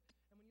split.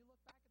 And when you look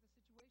back at the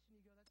situation,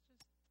 you go, that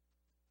just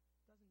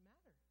doesn't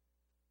matter.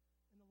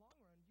 In the long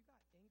run, you got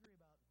angry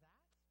about that,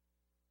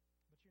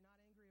 but you're not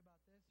angry about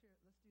this. Here,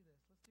 let's do this.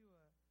 Let's do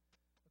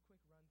a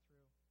quick run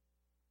through.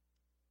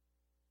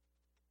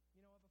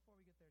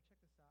 there,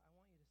 check this out. I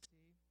want you to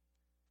see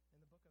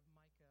in the book of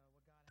Micah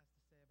what God has to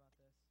say about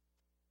this.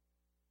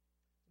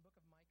 In the book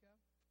of Micah,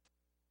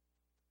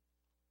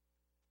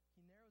 he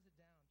narrows it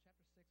down.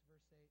 Chapter 6,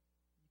 verse 8.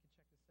 You can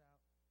check this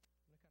out.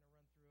 I'm going to kind of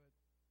run through it.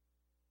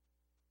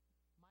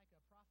 Micah,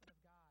 prophet of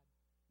God,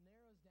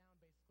 narrows down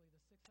basically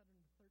the 613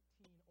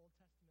 Old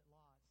Testament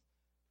laws.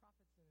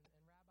 Prophets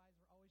and rabbis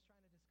were always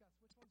trying to discuss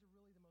which ones are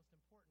really the most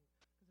important,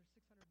 because there's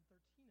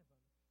 613 of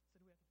them.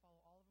 So do we have to follow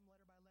all of them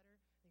letter by letter?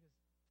 And he goes,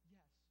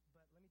 yes,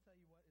 but let me tell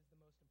you what is the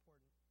most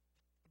important.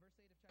 In verse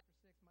 8 of chapter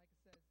 6, Micah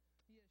says,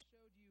 He has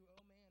showed you, O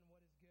man,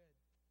 what is good.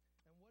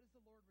 And what does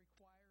the Lord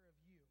require of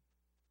you?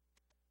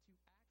 To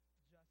act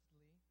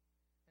justly,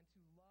 and to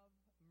love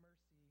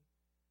mercy,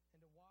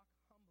 and to walk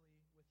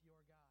humbly with your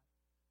God.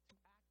 To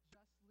act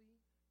justly,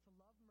 to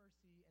love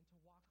mercy, and to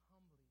walk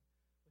humbly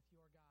with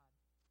your God.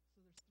 So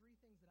there's three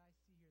things that I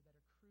see here that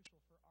are crucial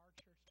for our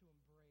church to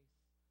embrace.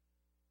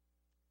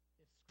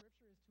 If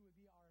Scripture is to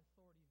be our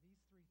authority,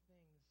 these three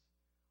things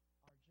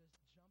are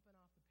just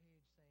jumping off the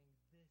page saying,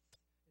 this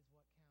is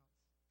what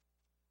counts.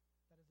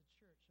 That as a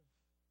church of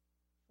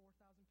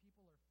 4,000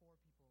 people or 4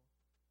 people,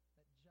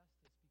 that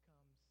justice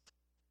becomes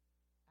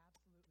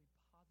absolutely,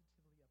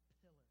 positively a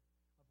pillar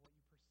of what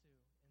you pursue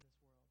in this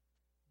world.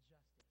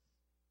 Justice.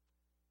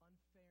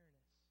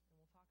 Unfairness. And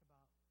we'll talk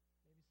about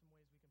maybe some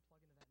ways we can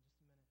plug into that in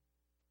just a minute.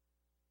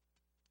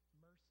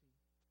 Mercy.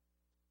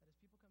 That as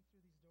people come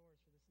through these doors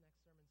for this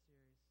next sermon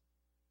series,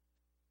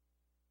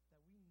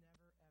 that we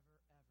never, ever,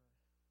 ever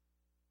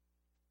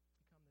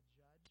become the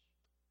judge,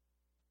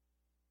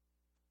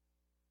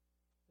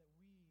 that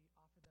we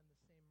offer them the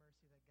same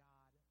mercy that God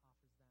offers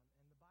them.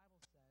 And the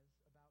Bible says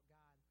about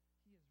God,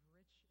 He is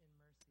rich in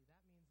mercy.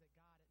 That means that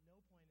God at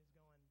no point is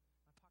going,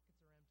 my pockets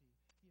are empty.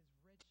 He is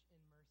rich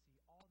in mercy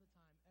all the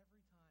time.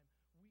 Every time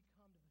we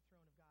come to the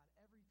throne of God,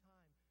 every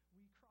time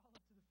we crawl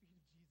up to the feet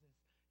of Jesus,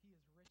 He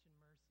is rich in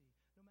mercy.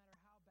 No matter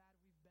how bad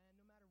we've been,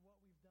 no matter what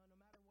we've done,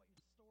 no matter what your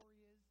story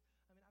is.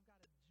 I mean, I've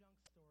got a junk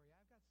story.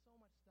 I've got so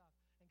much stuff,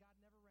 and God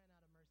never ran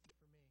out of mercy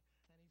for me.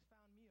 And He's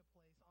found me a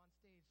place on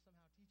stage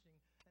somehow teaching,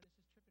 and it's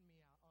just tripping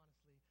me out,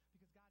 honestly.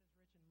 Because God is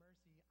rich in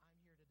mercy,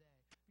 I'm here today.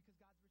 Because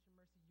God's rich in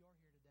mercy, you're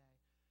here today.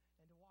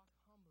 And to walk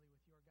humbly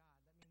with your God,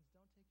 that means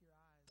don't take your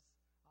eyes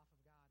off of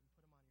God and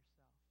put them on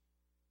yourself.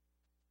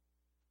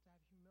 To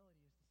have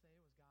humility is to say it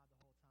was God the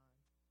whole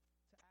time.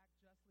 To act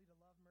justly, to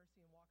love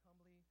mercy, and walk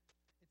humbly.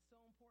 It's so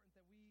important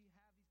that we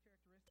have these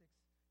characteristics.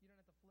 You don't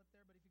have to flip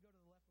there, but if you go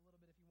to the left a little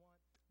bit if you want,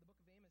 the book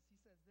of Amos,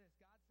 he says this.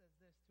 God says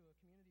this to a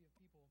community of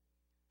people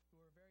who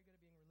are very good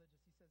at being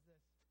religious. He says this,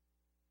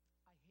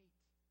 I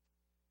despise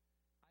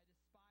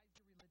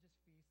your religious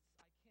feasts.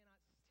 I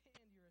cannot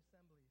stand your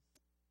assemblies.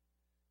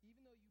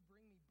 Even though you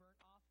bring me burnt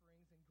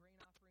offerings and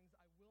grain offerings,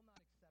 I will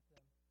not accept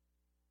them.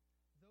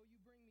 Though you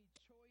bring me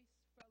choice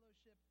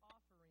fellowship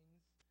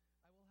offerings,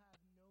 I will have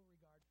no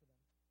regard for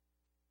them.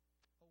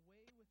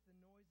 Away with the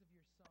noise of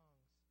your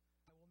songs.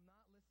 I will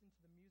not listen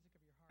to the music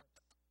of your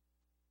harps.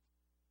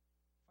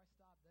 If I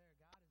stop there,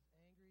 God is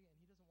angry and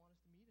He doesn't want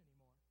us to meet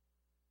anymore.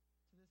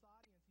 To this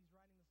audience He's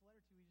writing this letter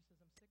to, He just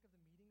says, I'm sick of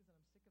the meetings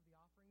and I'm sick of the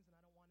offerings and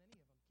I don't want any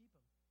of them. Keep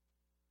them.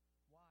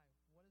 Why?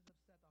 What has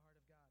upset the heart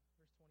of God?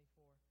 Verse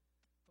 24.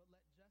 But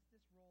let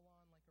justice roll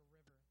on like a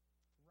river,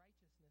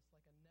 righteousness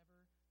like a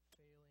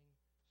never-failing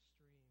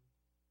stream.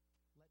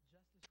 Let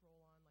justice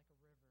roll on like a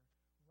river,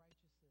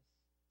 righteousness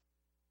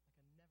like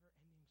a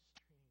never-ending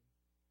stream.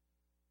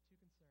 2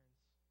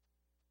 concerns.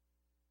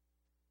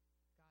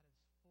 God is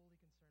fully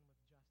concerned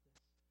with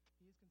justice.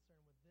 He is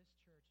concerned with this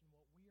church and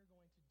what we are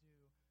going to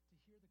do to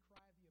hear the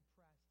cry of the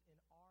oppressed in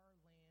our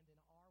land,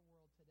 in our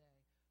world today.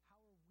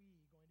 How are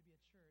we going to be a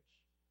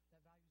church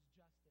that values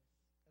justice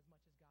as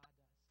much as God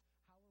does?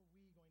 How are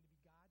we going to be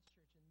God's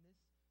church in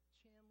this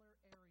Chandler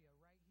area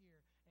right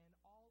here and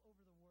all over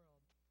the world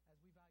as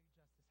we value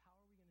justice? How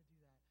are we going to do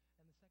that?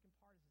 And the second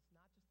part is it's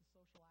not just a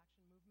social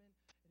action movement.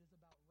 It is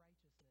about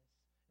righteousness.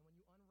 And when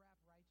you unwrap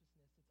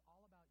righteousness, it's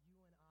all about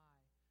you and I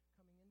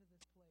coming into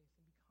this place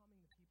and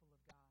becoming the people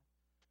of God.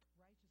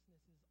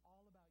 Righteousness is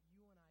all about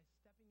you and I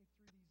stepping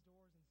through these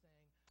doors and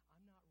saying,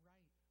 I'm not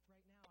right.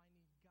 Right now I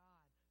need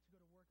God to go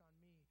to work on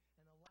me,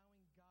 and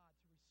allowing God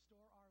to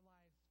restore our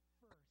lives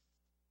first,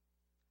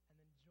 and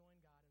then join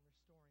God in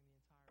restoring the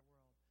entire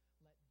world.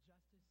 Let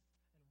justice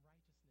and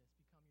righteousness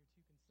become your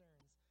 2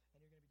 concerns, and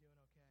you're going to be doing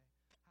okay.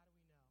 How do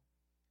we know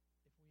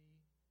if we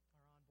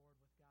are on board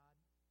with God?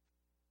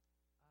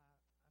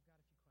 I've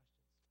got a few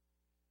questions.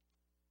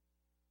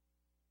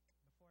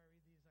 Before I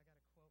read these, I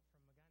got a quote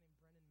from a guy named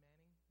Brennan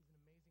Manning. He's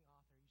an amazing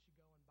author. You should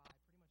go and buy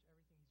pretty much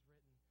everything he's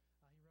written.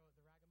 He wrote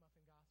The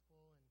Ragamuffin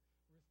Gospel and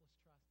Ruthless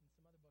Trust and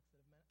some other books that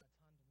have meant a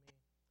ton to me.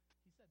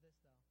 He said this,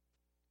 though.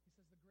 He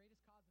says, the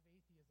greatest cause of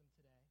atheism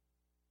today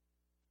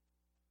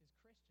is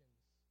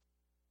Christians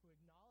who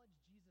acknowledge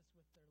Jesus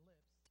with their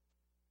lips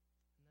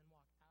and then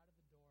walk out of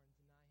the door and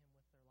deny Him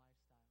with their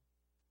lifestyle.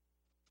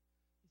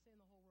 He's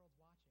saying the whole world's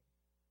watching.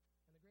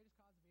 And the greatest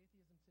cause of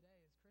atheism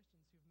today is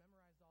Christians who've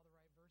memorized all the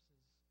right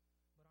verses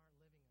but aren't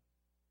living them.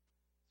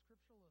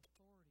 Scriptural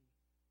authority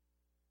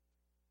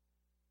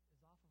is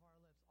off of our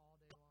lips all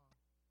day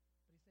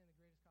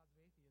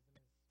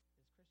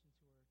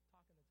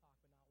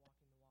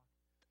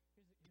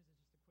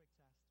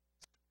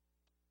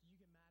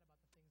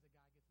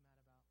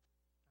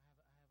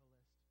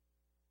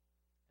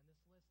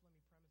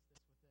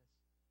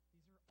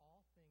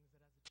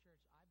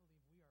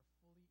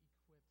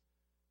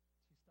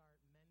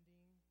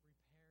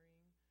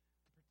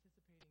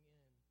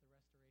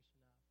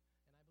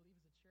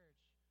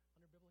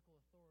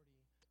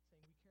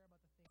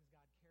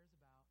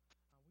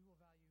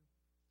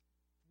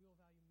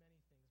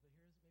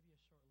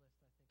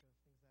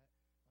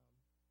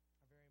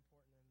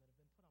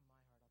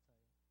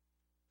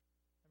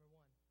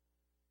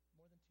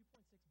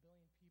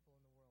billion people in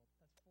the world.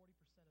 That's 40%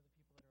 of the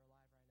people that are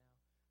alive right now.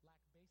 Lack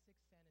basic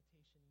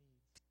sanitation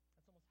needs.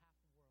 That's almost half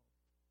the world.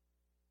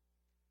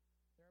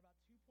 There are about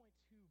 2.2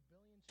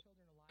 billion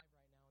children alive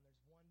right now, and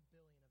there's 1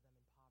 billion of them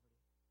in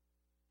poverty.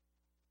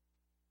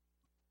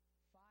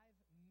 5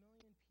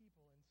 million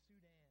people in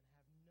Sudan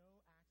have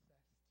no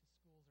access to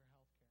schools or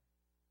health care.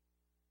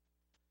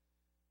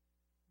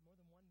 More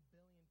than 1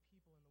 billion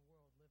people in the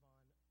world live on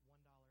 $1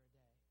 a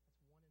day.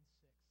 That's 1 in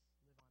 6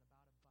 live on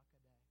about $1 a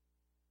day.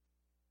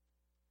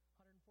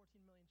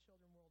 114 million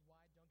children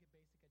worldwide don't get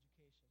basic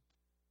education.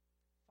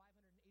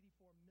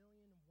 584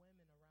 million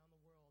women around the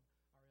world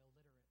are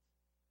illiterate.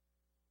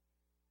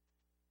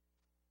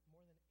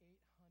 More than 800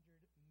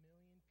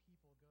 million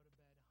people go to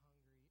bed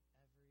hungry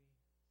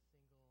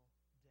every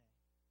single day.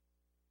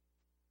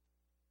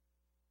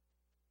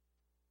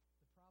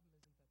 The problem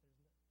isn't that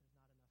there's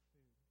not enough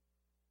food.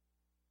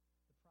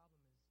 The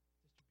problem is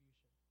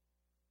distribution.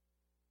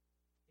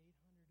 800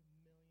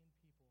 million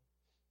people.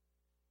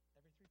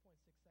 Every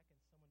 3.6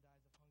 seconds, someone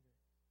dies of hunger.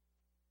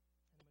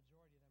 And the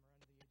majority of them are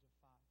under the age of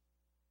 5.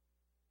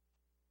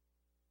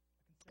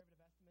 A conservative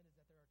estimate is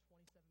that there are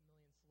 27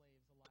 million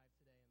slaves alive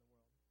today in the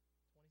world.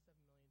 27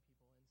 million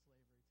people in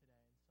slavery today in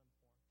some form.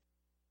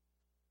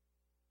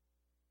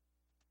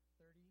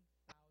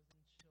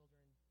 30,000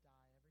 children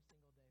die every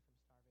single day from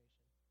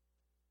starvation.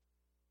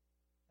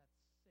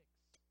 That's 6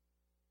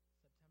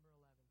 September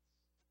 11th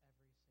every single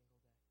day.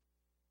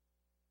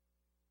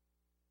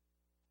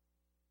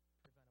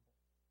 Preventable.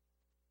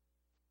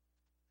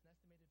 An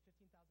estimated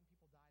 15,000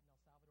 people died in El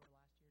Salvador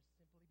last year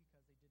simply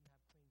because they didn't have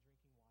clean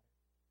drinking water.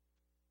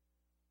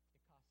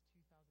 It costs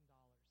 $2,000 to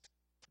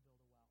build a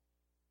well that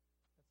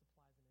supplies an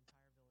entire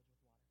village with water.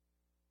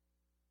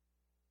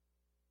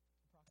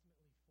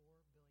 Approximately 4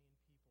 billion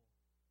people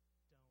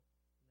don't know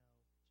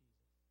Jesus.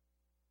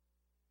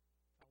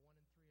 About 1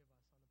 in 3 of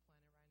us on the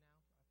planet right now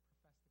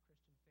profess the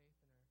Christian faith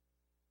and are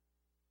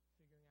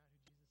figuring out who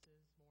Jesus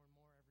is more and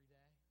more every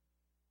day.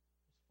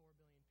 There's 4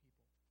 billion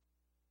people.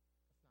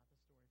 That's not the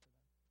story for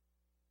them.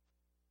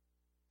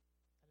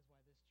 That is why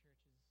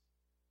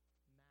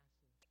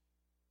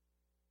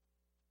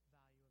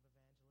this church's massive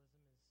value of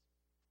evangelism is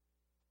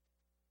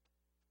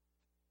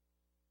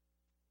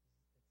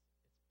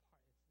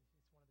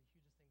it's one of the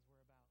hugest things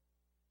we're about.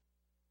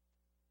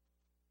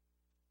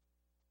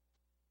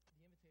 The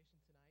invitation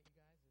tonight, you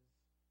guys, is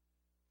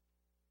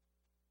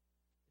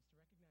to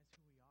recognize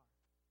who we are.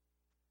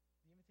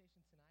 The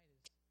invitation tonight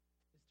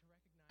is to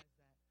recognize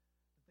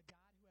that the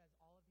God who has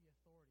all of the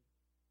authority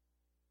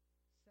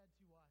said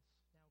to us,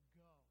 now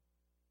go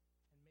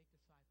and make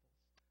disciples.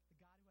 The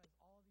God who has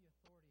all of the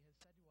authority has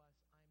said to us,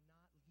 I'm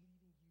not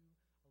leaving you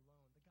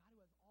alone. The God who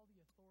has all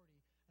the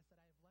authority has said,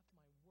 I have left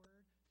my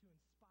word to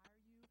inspire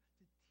you,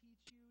 to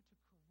teach you, to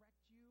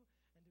correct you,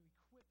 and to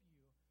equip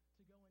you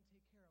to go and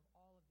take care of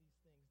all of these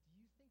things. Do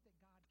you think that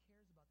God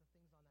cares about the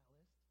things on that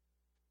list?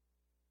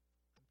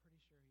 I'm pretty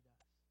sure he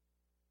does.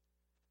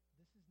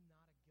 This is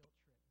not a guilt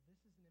trip.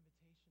 This is an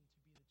invitation to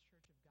be the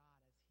church of God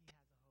as he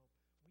has a hope.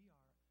 We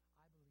are,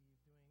 I believe,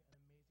 doing an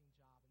amazing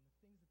job. And the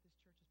things that this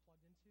church is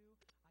plugged into,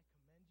 I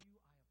commend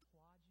you. I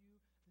applaud you.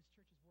 This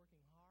church is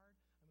working hard.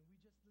 I mean, we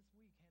just this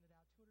week handed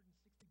out 260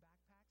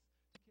 backpacks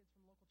to kids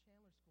from local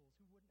Chandler schools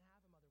who wouldn't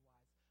have them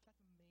otherwise. That's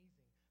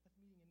amazing. That's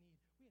meeting a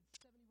need. We had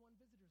 71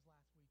 visitors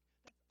last week.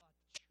 That's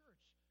a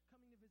church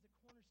coming to visit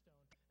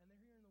Cornerstone, and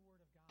they're hearing the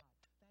word of God.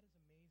 That is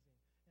amazing.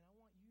 And I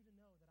want you to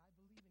know that I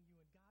believe in you,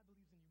 and God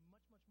believes in you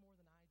much, much more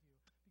than I do,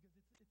 because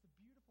it's a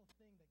beautiful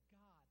thing that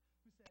God,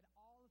 who said,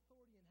 all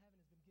authority in heaven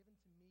has been given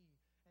to me,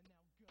 and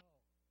now go.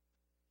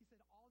 He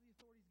said, all the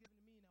authority is given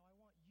to me, now I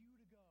want you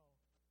to go.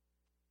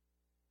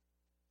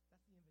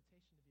 That's the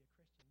invitation to be a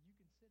Christian. You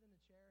can sit in a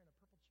chair, in a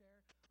purple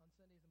chair on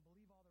Sundays and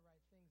believe all the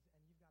right things, and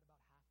you've got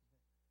about half of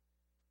it.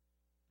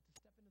 But to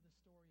step into the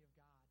story of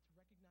God, to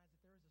recognize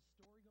that there is a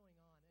story going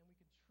on, and we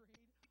can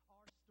trade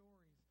our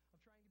stories of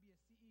trying to be a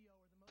CEO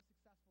or the most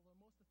successful or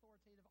most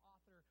authoritative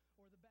author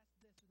or the best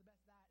this or the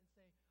best that, and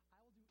say,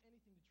 I will do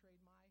anything to trade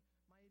my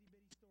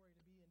itty-bitty story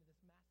to be into this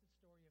massive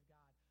story of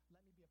God.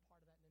 Let me be a part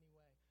of that in any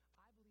way.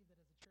 I believe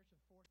that as a church of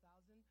 4,000,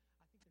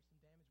 I think there's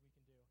some damage we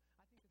can do.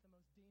 I think that the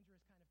most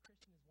dangerous kind of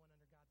Christian is one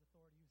under God's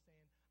authority who's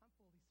saying, I'm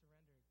fully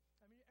surrendered.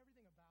 I mean,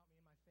 everything about me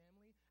and my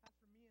family, as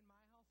for me and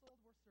my household,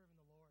 we're serving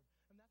the Lord.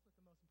 And that's what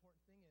the most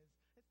important thing is.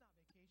 It's not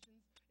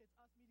vacations. It's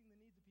us meeting the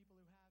needs of people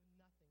who have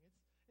nothing.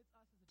 It's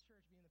us as a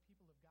church being the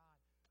people of God.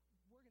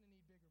 We're going to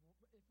need bigger.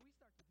 If we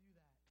start to do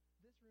that,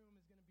 this room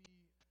is going to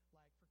be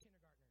like for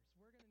kindergartners.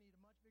 We're going to need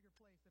a much bigger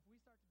place. If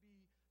we start to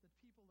be the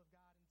people of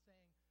God and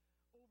saying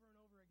over and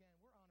over again,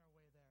 we're on our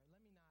way there.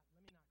 Let me not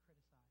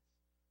criticize.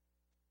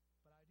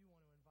 But I do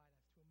want to invite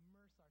us to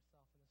immerse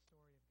ourselves in the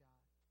story of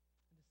God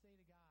and to say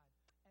to God,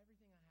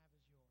 everything I have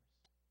is yours.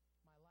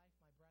 My life,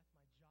 my breath,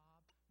 my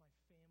job, my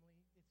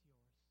family, it's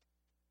yours.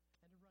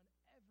 And to run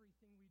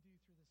everything we do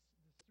through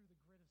through the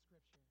grid of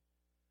Scripture.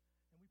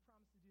 And we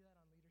promise to do that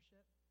on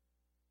leadership.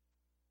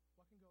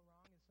 What can go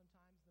wrong is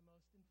sometimes the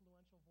most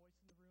influential voice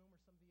in the room or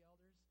some of the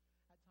elders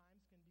at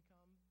times can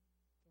become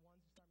the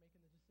ones who start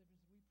making the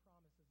decisions. We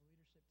promise as a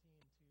leadership team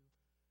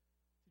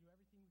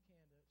everything we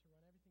can to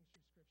run everything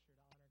through Scripture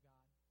to honor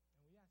God.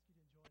 And we ask you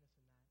to join us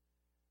in that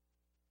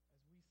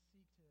as we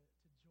seek to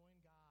join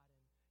God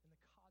in the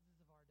causes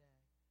of our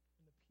day,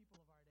 in the people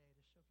of our day,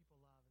 to show people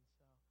love. And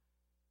so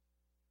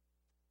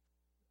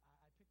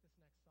I picked this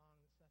next song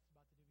that Seth's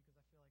about to do because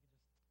I feel like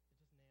it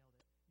just nailed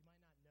it. You might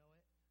not know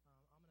it. I'm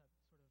going to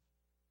sort of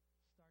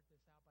start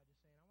this out by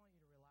just saying I want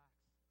you to relax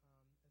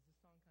as this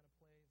song kind of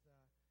plays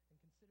and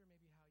consider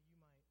maybe how you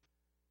might,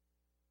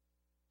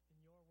 in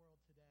your world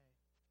today,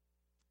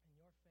 in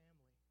your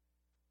family,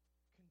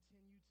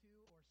 continue to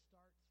or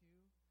start to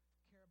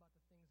care about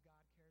the things God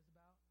cares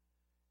about,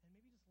 and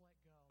maybe just let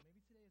go.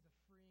 Maybe today is a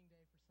freeing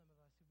day for some of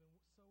us who've been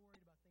so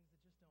worried about things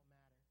that just don't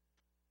matter.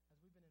 As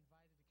we've been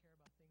invited to care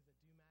about things that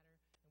do matter,